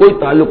چیز کا کوئی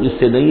تعلق اس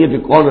سے نہیں ہے کہ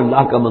کون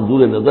اللہ کا منظور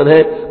نظر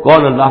ہے،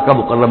 کون اللہ کا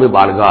مقرب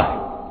بارگاہ ہے.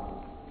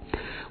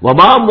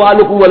 وما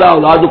اموالکم ولا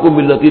اولادکم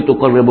بالتی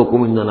تقربکم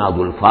عندنا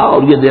زلفیٰ،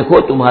 اور یہ دیکھو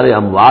تمہارے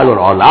اموال اور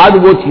اولاد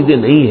وہ چیزیں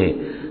نہیں ہیں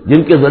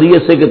جن کے ذریعے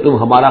سے کہ تم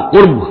ہمارا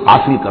قرب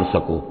حاصل کر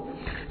سکو.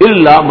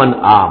 الا من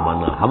آمن،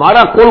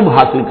 ہمارا قرب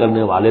حاصل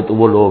کرنے والے تو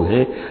وہ لوگ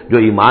ہیں جو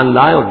ایمان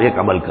لائیں اور نیک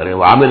عمل کریں.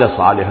 وعمل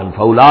صالحا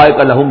فاولئک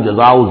لهم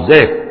جزاء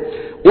الضعف،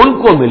 ان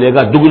کو ملے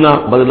گا دگنا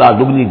بدلہ،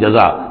 دگنی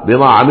جزا.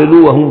 بما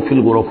عملوا وهم فی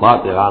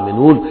الغرفات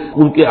آمنون،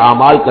 ان کے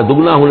اعمال کا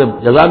دگنا انہیں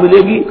جزا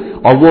ملے گی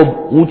اور وہ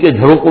اونچے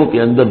جھروکوں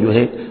کے اندر جو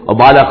ہیں اور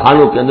بالا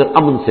خانوں کے اندر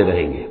امن سے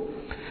رہیں گے.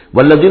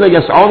 والذین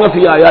یسعون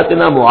فی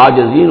آیاتنا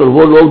معاجزین، اور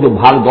وہ لوگ جو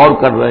بھاگ دوڑ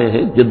کر رہے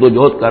ہیں، جد و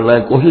جہد کر رہے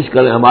ہیں، کوشش کر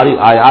رہے ہیں ہماری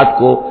آیات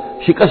کو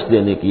شکست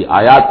دینے کی،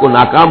 آیات کو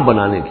ناکام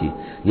بنانے کی.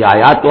 یہ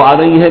آیات تو آ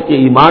رہی ہے کہ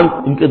ایمان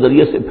ان کے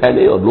ذریعے سے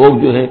پھیلے اور لوگ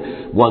جو ہیں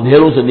وہ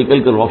اندھیروں سے نکل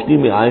کر روشنی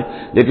میں آئیں،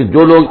 لیکن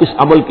جو لوگ اس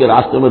عمل کے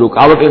راستے میں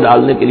رکاوٹیں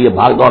ڈالنے کے لیے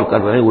بھاگ دوڑ کر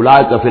رہے ہیں،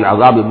 اولئک فی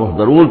العذاب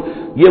محضرون،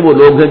 یہ وہ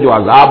لوگ ہیں جو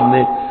عذاب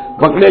میں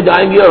پکڑے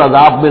جائیں گے اور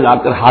عذاب میں لا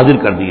کر حاضر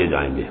کر دیے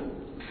جائیں گے.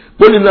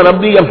 قل ان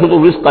ربی یبسط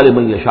الرزق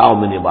لمن یشاء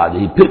من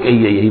عبادہ، پھر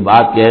کہیے یہی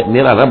بات کہ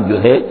میرا رب جو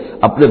ہے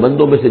اپنے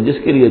بندوں میں سے جس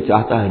کے لیے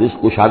چاہتا ہے رزق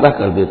کشادہ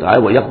کر دیتا ہے،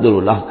 ویقدر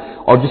له،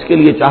 اور جس کے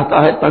لیے چاہتا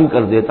ہے تنگ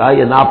کر دیتا ہے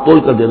یا ناپ تول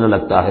کر دینے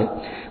لگتا ہے.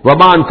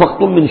 وما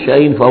انفقتم من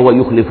شیء فهو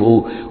یخلفه،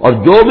 اور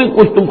جو بھی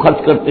کچھ تم خرچ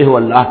کرتے ہو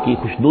اللہ کی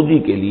خوشنودی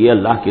کے لیے،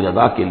 اللہ کی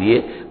رضا کے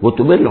لیے، وہ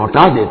تمہیں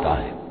لوٹا دیتا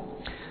ہے.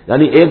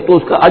 یعنی ایک تو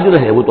اس کا اجر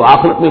ہے، وہ تو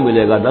آخرت میں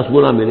ملے گا، 10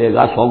 گنا ملے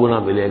گا، 100 گنا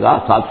ملے گا،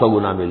 700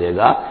 گنا ملے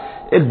گا.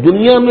 ایک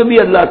دنیا میں بھی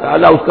اللہ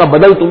تعالیٰ اس کا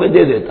بدل تمہیں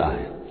دے دیتا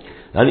ہے.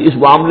 یعنی اس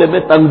معاملے میں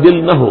تنگ دل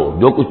نہ ہو،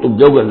 جو کچھ تم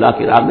دو گے اللہ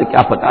کی راہ میں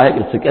کیا پتہ ہے کہ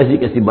اس سے کیسی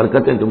کیسی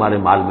برکتیں تمہارے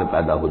مال میں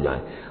پیدا ہو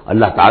جائیں.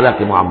 اللہ تعالیٰ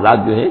کے معاملات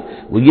جو ہیں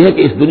وہ یہ ہے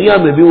کہ اس دنیا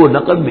میں بھی وہ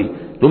نقد بھی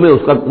تمہیں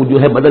اس کا جو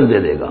ہے بدل دے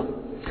دے گا.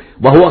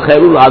 وہو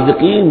خیر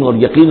الرازقین، اور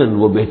یقیناً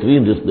وہ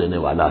بہترین رزق دینے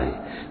والا ہے.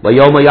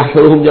 ویوم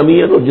یحشرہم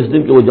جمیعا، اور جس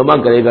دن کہ وہ جمع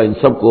کرے گا ان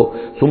سب کو،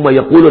 ثم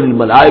یقول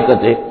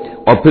للملائکۃ،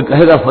 اور پھر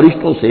کہے گا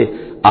فرشتوں سے،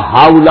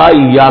 اہؤلاء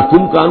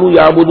ایاکم کانوا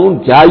یعبدون،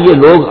 کیا یہ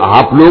لوگ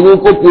آپ لوگوں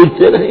کو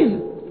پوجتے رہے ہیں؟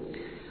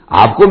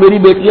 آپ کو میری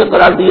بیٹیاں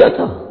قرار دیا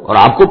تھا اور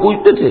آپ کو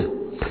پوجتے تھے.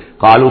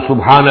 قالوا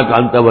سبحانک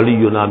انت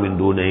ولینا من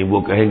دونہم، وہ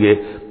کہیں گے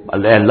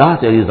اللہ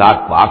تیری ذات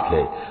پاک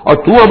ہے اور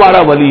تو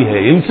ہمارا ولی ہے،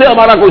 ان سے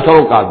ہمارا کوئی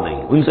سروکار نہیں،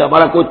 ان سے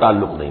ہمارا کوئی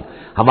تعلق نہیں،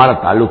 ہمارا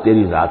تعلق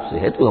تیری ذات سے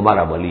ہے، تو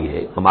ہمارا ولی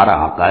ہے، ہمارا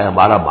آقا ہے،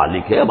 ہمارا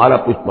مالک ہے، ہمارا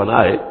پشت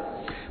پناہ ہے.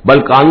 بل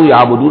کانوا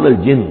یعبدون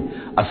الجن،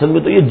 اصل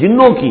میں تو یہ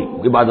جنوں کی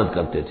عبادت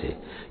کرتے تھے.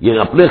 یہ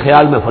اپنے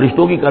خیال میں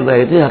فرشتوں کی کر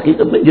رہے تھے،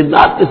 حقیقت میں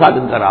جنات کے ساتھ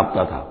ان کا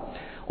رابطہ تھا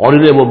اور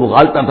انہیں وہ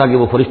مغالطہ تھا کہ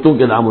وہ فرشتوں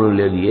کے نام انہوں نے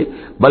لے لیے.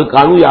 بل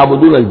کانوا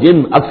یعبدون الجن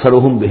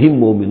اکثرهم بهم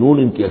مؤمنون،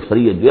 ان کی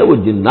اکثریت جو ہے وہ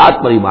جنات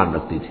پر ایمان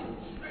رکھتی تھی.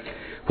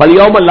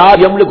 فَالْيَوْمَ لَا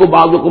يَمْلِكُ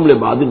بَعْضُكُمْ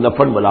لِبَعْضٍ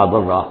نَفْعًا وَلَا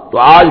ضَرًّا، تو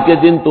آج کے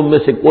دن تم میں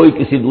سے کوئی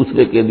کسی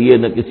دوسرے کے لیے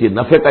نہ کسی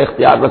نفع کا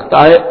اختیار رکھتا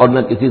ہے اور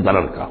نہ کسی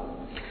ضرر کا.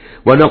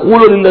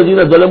 وَنَقُولُ لِلَّذِينَ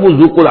ظَلَمُوا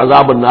ذُوقُوا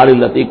الْعَذَابَ النَّارِ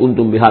الَّتِي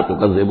كُنتُم بِهَا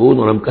تُكَذِّبُونَ،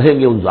 اور ہم کہیں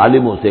گے ان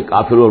ظالموں سے،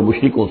 کافروں اور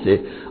مشرکوں سے،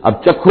 اب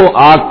چکھو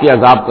آگ کے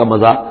عذاب کا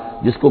مزہ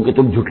جس کو کہ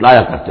تم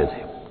جھٹلایا کرتے تھے.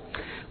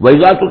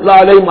 وَإِذَا تُتْلَىٰ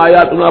عَلَيْهِمْ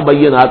آيَاتُنَا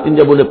بَيِّنَاتٍ،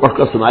 جب انہیں پڑھ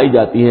کر سنائی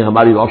جاتی ہیں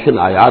ہماری روشن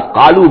آیات،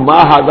 قَالُوا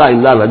مَا هَٰذَا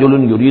إِلَّا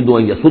رَجُلٌ يُرِيدُ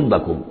أَن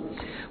يَصُدَّكُمْ،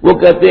 وہ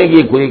کہتے ہیں کہ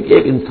یہ کوئی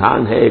ایک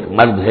انسان ہے، ایک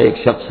مرد ہے، ایک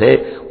شخص ہے،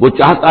 وہ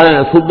چاہتا ہے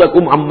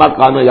یصدکم عما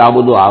کان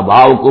یعبد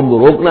آباؤکم، وہ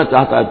روکنا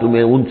چاہتا ہے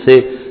تمہیں ان سے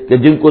کہ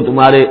جن کو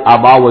تمہارے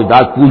آباء و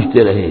اجداد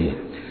پوجتے رہے ہیں۔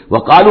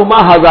 وقالوا ما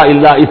ھذا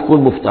الا افک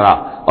مفترا،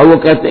 اور وہ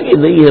کہتے ہیں کہ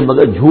نہیں ہے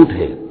مگر جھوٹ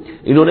ہے،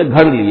 انہوں نے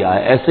گھڑ لیا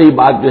ہے، ایسے ہی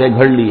بات جو ہے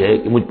گھڑ لی ہے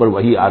کہ مجھ پر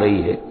وحی آ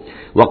رہی ہے۔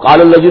 وقال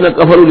الذين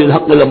كفروا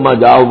للحق لما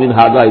جاءوا من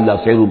هذا الا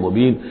سحر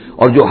مبين،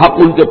 اور جو حق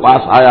ان کے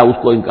پاس آیا اس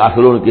کو ان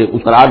کافروں نے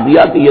قرار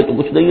دیا کہ یہ تو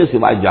کچھ نہیں ہے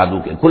سوائے جادو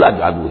کے، کھلا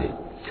جادو ہے۔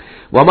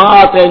 وما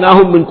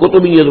آتیناہم من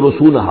کتب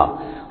یدرسونھا،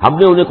 ہم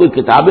نے انہیں کوئی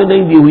کتابیں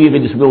نہیں دی ہوئی کہ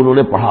جس میں انہوں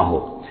نے پڑھا ہو،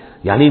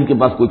 یعنی ان کے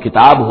پاس کوئی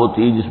کتاب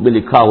ہوتی جس میں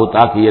لکھا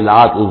ہوتا کہ یہ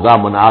لات عزا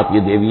منات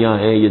یہ دیویاں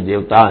ہیں، یہ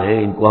دیوتا ہیں،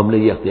 ان کو ہم نے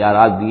یہ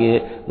اختیارات دیے ہیں،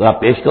 ذرا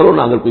پیش کرو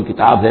نا، اگر کوئی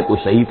کتاب ہے، کوئی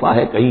صحیفہ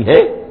ہے، کہیں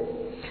ہے۔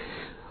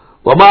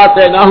 وما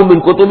آتیناہم من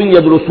کتب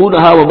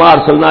یدرسونھا وما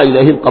ارسلنا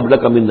الیہم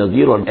قبلک من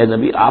نذیر، اور اے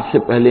نبی آپ سے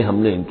پہلے ہم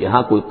نے ان کے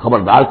ہاں کوئی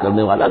خبردار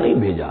کرنے والا نہیں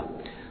بھیجا،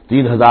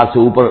 3000 سے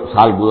اوپر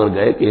سال گزر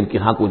گئے کہ ان کے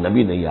ہاں کوئی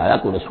نبی نہیں آیا،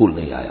 کوئی رسول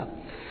نہیں آیا۔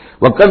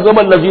 وَكَذَّبَ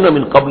الَّذِينَ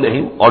مِن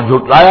قَبْلِهِمْ، اور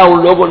جھٹلایا ان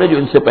لوگوں نے جو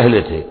ان سے پہلے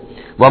تھے۔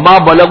 وَمَا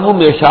بَلَغُوا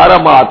مِعْشَارَ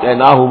مَا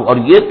آتَيْنَاهُمْ، اور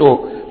یہ تو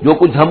جو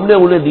کچھ ہم نے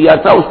انہیں دیا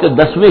تھا اس کے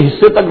 10ویں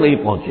حصے تک نہیں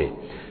پہنچے،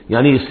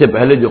 یعنی اس سے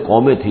پہلے جو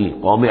قومیں تھیں،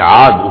 قوم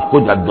عاد، اس کو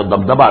جو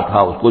دبدبہ تھا،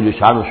 اس کو جو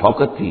شان و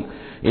شوکت تھی،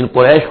 ان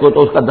قریش کو تو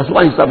اس کا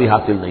 10واں حصہ بھی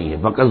حاصل نہیں ہے۔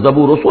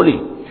 فَكَذَّبُوا رُسُلِي،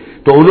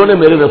 تو انہوں نے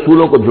میرے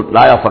رسولوں کو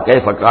جھٹلایا،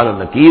 فَكَيْفَ كَانَ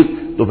نَكِيرِ،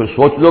 تو پھر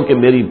سوچ لو کہ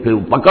میری پھر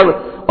پکڑ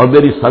اور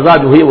میری سزا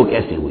جو ہوئی وہ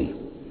کیسی ہوئی۔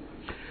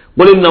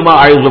 قل انما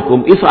اعظکم،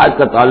 اس آیت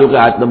کا تعلق ہے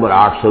آیت نمبر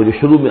 8 سے، جو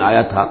شروع میں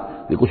آیا تھا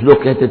کہ کچھ لوگ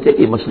کہتے تھے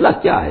کہ مسئلہ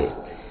کیا ہے،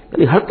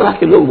 یعنی ہر طرح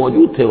کے لوگ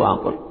موجود تھے وہاں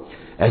پر،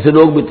 ایسے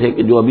لوگ بھی تھے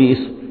کہ جو ابھی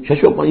اس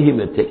شش و پنجی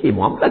میں تھے کہ یہ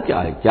معاملہ کیا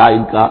ہے، کیا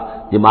ان کا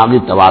دماغی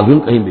توازن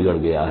کہیں بگڑ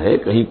گیا ہے،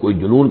 کہیں کوئی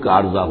جنون کا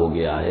عارضہ ہو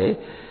گیا ہے،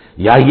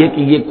 یا یہ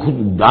کہ یہ خود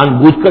جان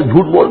بوجھ کر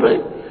جھوٹ بول رہے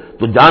ہیں۔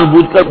 تو جان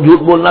بوجھ کر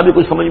جھوٹ بولنا بھی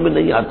کچھ سمجھ میں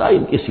نہیں آتا،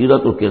 ان کی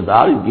سیرت و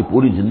کردار، ان کی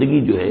پوری زندگی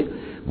جو ہے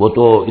وہ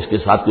تو اس کے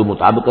ساتھ کوئی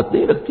مطابقت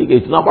نہیں رکھتی کہ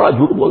اتنا بڑا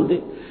جھوٹ بول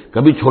دیں۔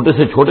 کبھی چھوٹے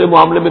سے چھوٹے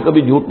معاملے میں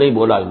کبھی جھوٹ نہیں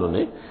بولا انہوں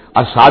نے،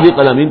 اور صادق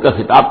الامین کا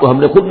خطاب تو ہم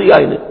نے خود دیا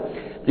انہیں۔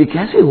 یہ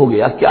کیسے ہو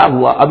گیا، کیا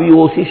ہوا؟ ابھی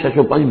وہ اسی شش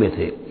و پنج میں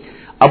تھے،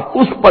 اب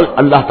اس پر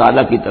اللہ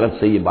تعالیٰ کی طرف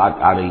سے یہ بات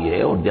آ رہی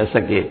ہے، اور جیسا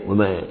کہ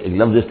میں ایک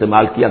لفظ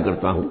استعمال کیا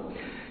کرتا ہوں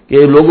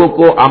کہ لوگوں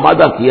کو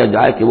آمادہ کیا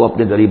جائے کہ وہ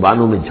اپنے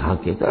گریبانوں میں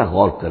جھانکیں، ذرا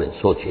غور کریں،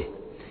 سوچیں،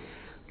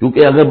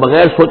 کیونکہ اگر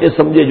بغیر سوچے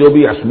سمجھے جو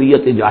بھی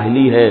عصبیت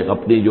جاہلی ہے،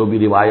 اپنی جو بھی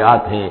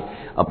روایات ہیں،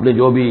 اپنے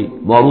جو بھی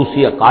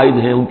موروثی عقائد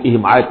ہیں ان کی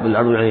حمایت میں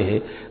لڑ رہے ہیں،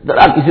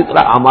 ذرا کسی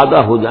طرح آمادہ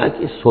ہو جائیں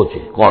کہ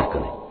سوچیں، غور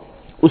کریں،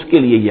 اس کے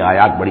لیے یہ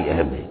آیات بڑی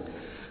اہم ہے۔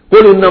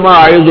 قل انما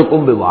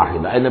اعظکم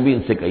بواحدہ، اے نبی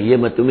ان سے کہیے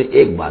میں تمہیں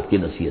ایک بات کی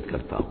نصیحت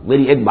کرتا ہوں،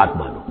 میری ایک بات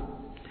مانو،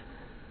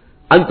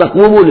 ان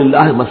تقوموا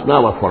للہ مثنی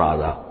و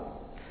فرادا،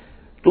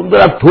 تم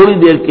ذرا تھوڑی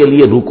دیر کے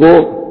لیے رکو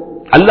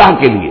اللہ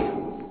کے لیے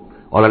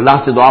اور اللہ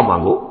سے دعا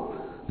مانگو،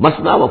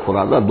 مثنی و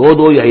فرادا، دو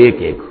دو یا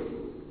ایک ایک،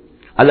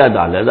 علیحدہ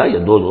علیحدہ یا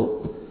دو دو،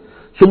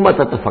 ثم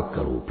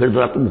تتفکروا، پھر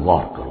ذرا تم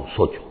غور کرو،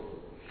 سوچو،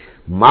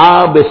 ما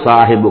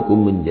بصاحبکم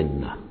من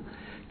جنہ،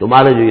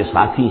 تمہارے جو یہ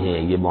ساتھی ہیں،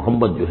 یہ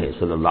محمد جو ہے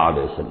صلی اللہ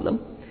علیہ وسلم،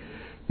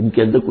 ان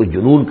کے اندر کوئی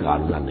جنون کا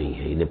عارضہ نہیں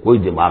ہے، انہیں کوئی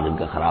دماغ ان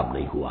کا خراب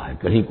نہیں ہوا ہے،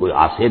 کہیں کوئی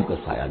آسیب کا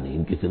سایہ نہیں،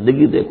 ان کی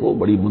زندگی دیکھو،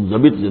 بڑی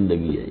منضبط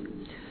زندگی ہے،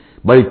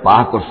 بڑی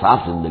پاک اور صاف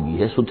زندگی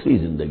ہے، ستھری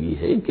زندگی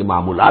ہے، ان کے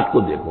معمولات کو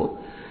دیکھو،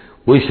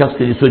 کوئی شخص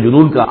جس سے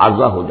جنون کا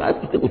عارضہ ہو جائے تو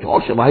اس کے کچھ اور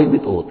شواہد بھی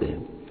تو ہوتے ہیں۔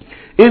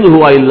 ان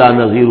ہوا الا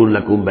نذیر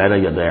لکم بین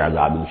یدی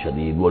عذاب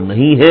شدید، وہ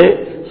نہیں ہے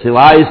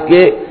سوائے اس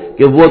کے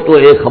کہ وہ تو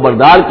ایک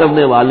خبردار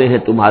کرنے والے ہیں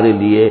تمہارے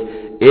لیے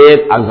ایک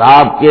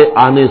عذاب کے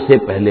آنے سے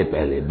پہلے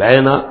پہلے،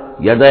 بین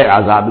یدی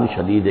عذاب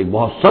شدید، ایک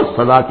بہت سخت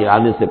سزا کے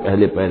آنے سے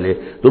پہلے پہلے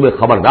تمہیں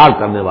خبردار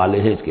کرنے والے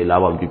ہیں، اس کے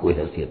علاوہ ان کی کوئی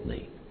حیثیت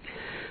نہیں۔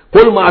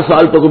 قل ما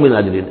سألتکم من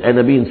اجر، اے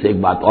نبی ان سے ایک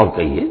بات اور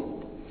کہیے،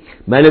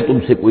 میں نے تم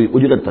سے کوئی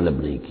اجرت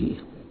طلب نہیں کی،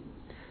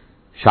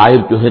 شاعر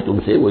جو ہے تم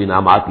سے وہ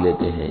انعامات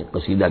لیتے ہیں،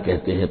 قصیدہ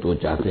کہتے ہیں تو وہ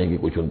چاہتے ہیں کہ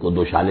کچھ ان کو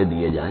دو شالے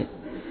دیے جائیں،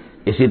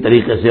 اسی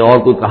طریقے سے اور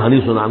کوئی کہانی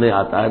سنانے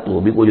آتا ہے تو وہ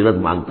بھی کوئی اجرت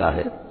مانگتا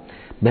ہے۔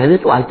 میں نے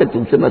تو آج تک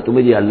تم سے، میں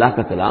تمہیں یہ اللہ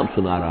کا کلام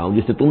سنا رہا ہوں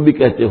جسے تم بھی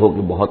کہتے ہو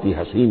کہ بہت ہی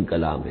حسین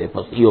کلام ہے،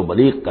 فصیح و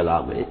بلیغ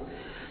کلام ہے،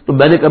 تو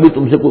میں نے کبھی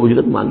تم سے کوئی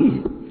اجرت مانگی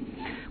ہے؟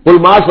 قل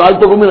ما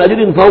سألتکم من اجر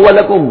فهو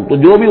لکم، تو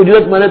جو بھی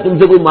اجرت میں نے تم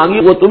سے کوئی مانگی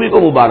وہ تمہیں کو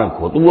مبارک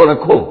ہو، تم وہ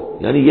رکھو،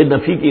 یعنی یہ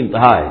نفی کی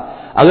انتہا ہے،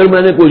 اگر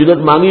میں نے کوئی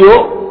اجرت مانگی ہو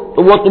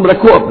تو وہ تم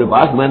رکھو اپنے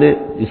پاس، میں نے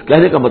اس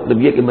کہنے کا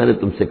مطلب یہ کہ میں نے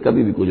تم سے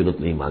کبھی بھی کوئی اجرت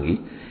نہیں مانگی۔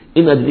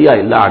 ان اجریہ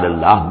الا علی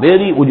اللہ،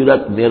 میری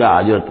اجرت، میرا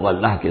اجر تو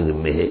اللہ کے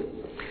ذمے ہے،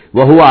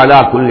 وہو علی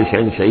کل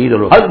شیء شہید،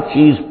 اور ہر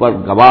چیز پر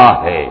گواہ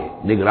ہے،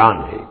 نگران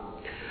ہے۔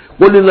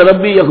 قل ان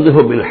ربی یقذف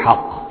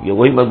بالحق، یہ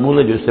وہی مضمون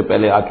ہے جو اس سے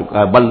پہلے آ چکا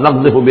ہے، بل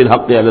نقذف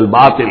بالحق علی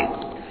الباطل،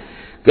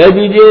 کہہ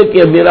دیجئے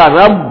کہ میرا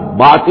رب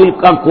باطل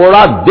کا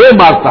کوڑا دے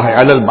مارتا ہے،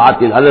 علی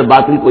الباطل، علی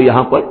الباطل کو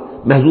یہاں پر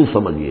محذوف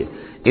سمجھیے،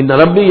 ان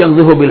ربی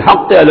یقذف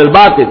بالحق علی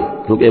الباطل،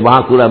 کیونکہ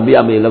وہاں سورہ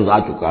انبیاء میں یہ لفظ آ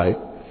چکا ہے،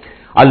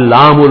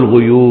 علام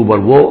الغیوب، اور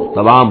وہ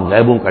تمام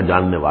غیبوں کا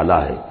جاننے والا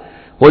ہے۔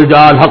 قل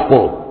جاء الحق،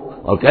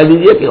 اور کہہ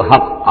دیجئے کہ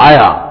حق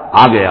آیا،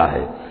 آ گیا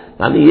ہے،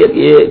 یعنی یہ کہ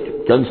یہ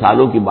چند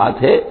سالوں کی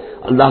بات ہے،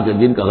 اللہ کے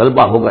دین کا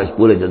غلبہ ہوگا اس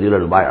پورے جزیرہ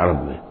نما عرب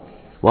میں۔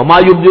 وما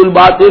یبدی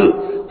الباطل،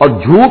 اور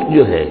جھوٹ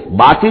جو ہے،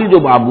 باطل جو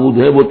معبود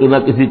ہے وہ تو نہ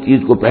کسی چیز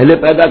کو پہلے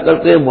پیدا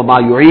کرتے ہیں، وما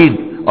یعید،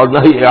 اور نہ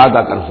ہی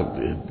اعادہ کر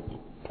سکتے ہیں۔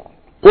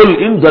 قل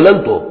ان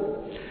ضللت،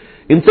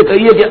 ان سے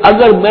کہیے کہ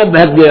اگر میں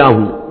بہک گیا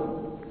ہوں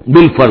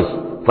بالفرض،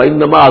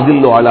 فانما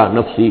اضل علی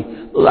نفسی،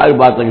 تو ظاہر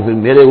بات ہے کہ پھر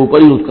میرے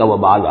اوپر ہی اس کا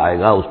وبال آئے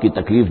گا، اس کی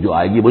تکلیف جو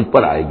آئے گی مجھ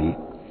پر آئے گی۔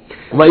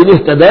 وان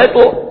اهتدیت،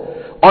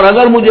 اور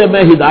اگر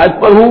میں ہدایت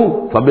پر ہوں،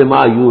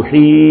 فبما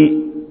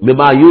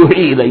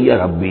یوحی الی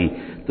ربی،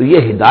 تو یہ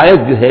ہدایت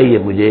جو ہے یہ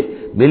مجھے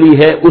ملی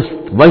ہے اس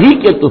وحی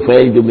کے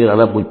طفیل جو میرا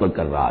رب مجھ پر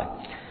کر رہا ہے۔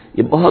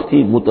 یہ بہت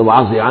ہی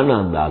متواضعانہ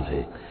انداز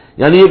ہے،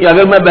 یعنی یہ کہ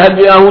اگر میں بہک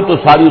گیا ہوں تو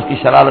ساری اس کی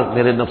شرارت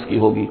میرے نفس کی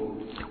ہوگی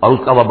اور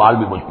اس کا وبال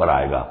بھی مجھ پر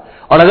آئے گا،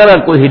 اور اگر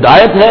کوئی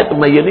ہدایت ہے تو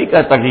میں یہ نہیں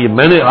کہتا کہ یہ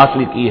میں نے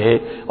حاصل کی ہے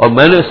اور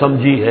میں نے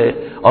سمجھی ہے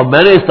اور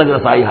میں نے اس تک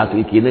رسائی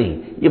حاصل کی، نہیں،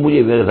 یہ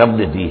مجھے میرے رب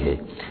نے دی ہے۔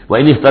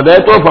 وَإِنِ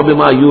اهْتَدَيْتُ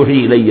فَبِمَا يُوحِي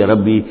إِلَيَّ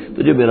رَبِّي، تو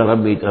جو میرا رب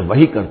میری طرف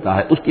وحی کرتا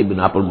ہے اس کی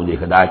بنا پر مجھے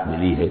ہدایت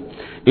ملی ہے۔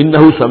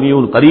 إِنَّهُ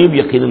سَمِيعٌ قریب،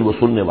 یقیناً وہ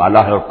سننے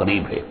والا ہے اور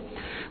قریب ہے۔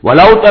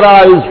 وَلَوْ تَرَىٰ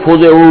إِذْ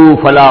فُزِعُوا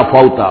فَلَا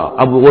فَوْتَ،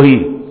 اب وہی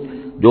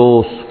جو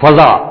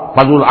فضا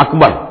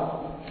اکبر،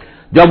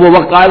 جب وہ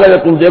وقت آئے گا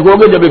جب تم دیکھو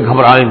گے جب یہ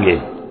گھبرائیں گے،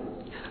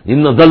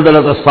 ان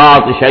زلزلۃ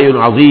الساعۃ شیء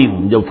عظیم،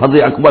 جب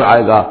فضا اکبر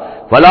آئے گا،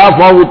 فلا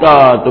فوت،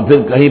 تو پھر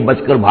کہیں بچ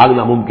کر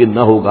بھاگنا ممکن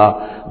نہ ہوگا،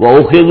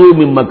 وَأُخِذُوا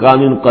مِن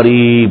مَّكَانٍ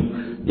قَرِيبٍ،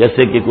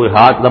 جیسے کہ کوئی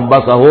ہاتھ لمبا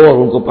سا ہو اور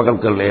ان کو پکڑ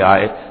کر لے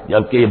آئے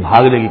جبکہ یہ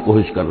بھاگنے کی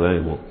کوشش کر رہے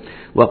ہوں۔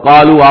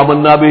 وَقَالُوا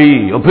آمَنَّا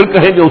بِهِ، اور پھر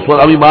کہیں گے اس پر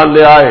ہم ایمان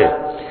لے آئے۔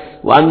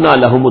 وَأَنَّىٰ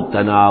لَهُمُ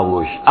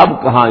التَّنَاوُشُ، اب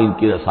کہاں ان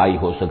کی رسائی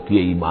ہو سکتی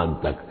ہے ایمان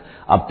تک؟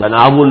 اب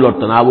تناول اور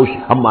تناوش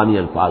ہم معنی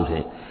الفاظ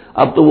ہیں،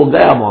 اب تو وہ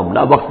گیا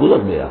معاملہ، وقت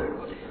گزر گیا،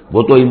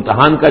 وہ تو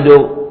امتحان کا جو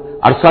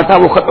عرصہ تھا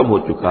وہ ختم ہو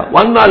چکا۔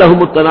 وَأَنَّىٰ لَهُمُ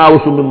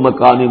التَّنَاوُشُ مِن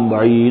مَّكَانٍ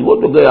بَعِيدٍ، وہ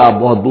تو گیا،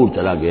 بہت دور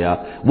چلا گیا،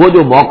 وہ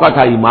جو موقع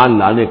تھا ایمان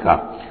لانے کا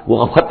وہ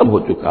اب ختم ہو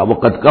چکا۔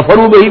 وَقَدْ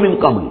كَفَرُوا بِهِ مِن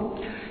قَبْلُ،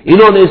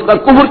 انہوں نے اس کا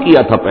کفر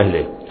کیا تھا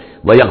پہلے۔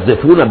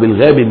 وَيَقْذِفُونَ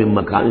بِالْغَيْبِ مِن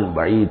مَّكَانٍ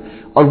بَعِيدٍ،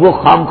 اور وہ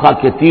خام خواہ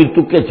کے تیر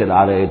تکے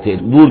چلا رہے تھے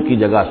دور کی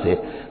جگہ سے،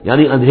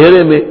 یعنی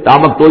اندھیرے میں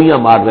ٹامک ٹوئیاں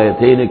مار رہے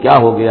تھے، انہیں کیا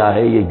ہو گیا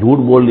ہے، یہ جھوٹ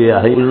بول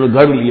لیا ہے، انہوں نے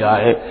گھڑ لیا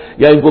ہے،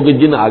 یا ان کو کہ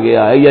جن آ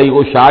گیا ہے، یا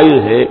وہ شاعر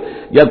ہے،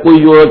 یا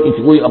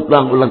کوئی اپنا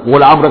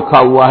غلام رکھا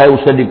ہوا ہے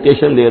اس سے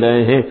ڈکٹیشن لے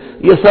رہے ہیں،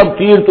 یہ سب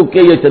تیر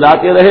تکے یہ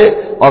چلاتے رہے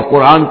اور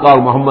قرآن کا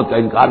اور محمد کا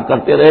انکار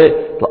کرتے رہے،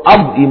 تو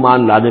اب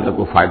ایمان لانے کا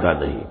کوئی فائدہ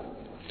نہیں۔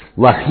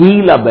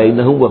 وَحِيلَ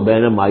بَيْنَهُمْ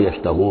وَبَيْنَ مَا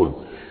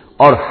يَشْتَهُونَ،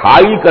 اور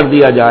حائل کر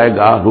دیا جائے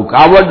گا،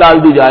 رکاوٹ ڈال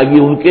دی جائے گی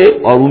ان کے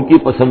اور ان کی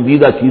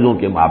پسندیدہ چیزوں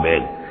کے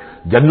مابین۔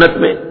 جنت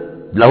میں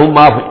لہم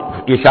ما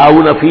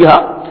یشاؤون فیہا،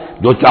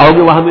 جو چاہو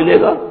گے وہاں ملے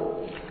گا،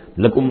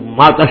 لکم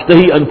ما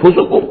تشتہی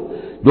انفسکم،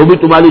 جو بھی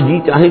تمہاری جی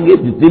چاہیں گے،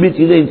 جتنی بھی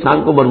چیزیں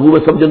انسان کو مرغوب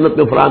ہے سب جنت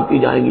میں فراہم کی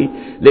جائیں گی،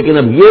 لیکن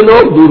اب یہ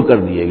لوگ دور کر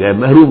دیے گئے،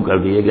 محروم کر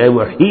دیے گئے۔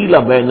 وحیل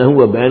بینہم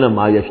وبین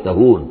ما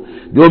یشتہون،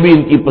 جو بھی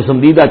ان کی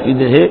پسندیدہ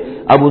چیزیں ہیں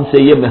اب ان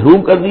سے یہ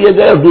محروم کر دیے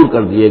گئے اور دور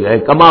کر دیے گئے۔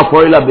 کما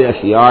فعل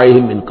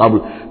باشیاعہم من قبل،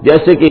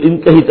 جیسے کہ ان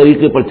کے ہی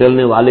طریقے پر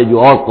چلنے والے جو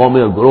اور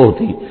قومیں اور گروہ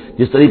تھی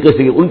جس طریقے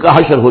سے ان کا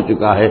حشر ہو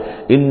چکا ہے۔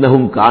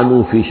 انہم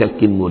کانوا فی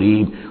شک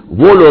مریب،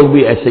 وہ لوگ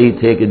بھی ایسے ہی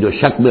تھے کہ جو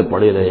شک میں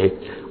پڑے رہے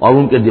اور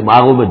ان کے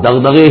دماغوں میں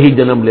دغدغے ہی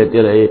جنم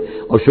لیتے رہے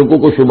اور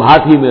شکوک و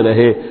شبہات ہی میں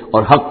رہے،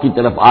 اور حق کی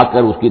طرف آ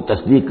کر اس کی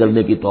تصدیق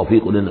کرنے کی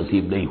توفیق انہیں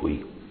نصیب نہیں ہوئی۔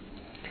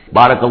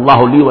 بارک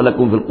اللہ لی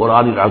ولکم فی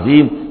القرآن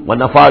العظیم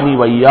ونفعنی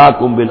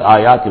وإیاکم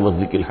بالآیات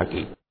والذکر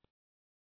الحکیم۔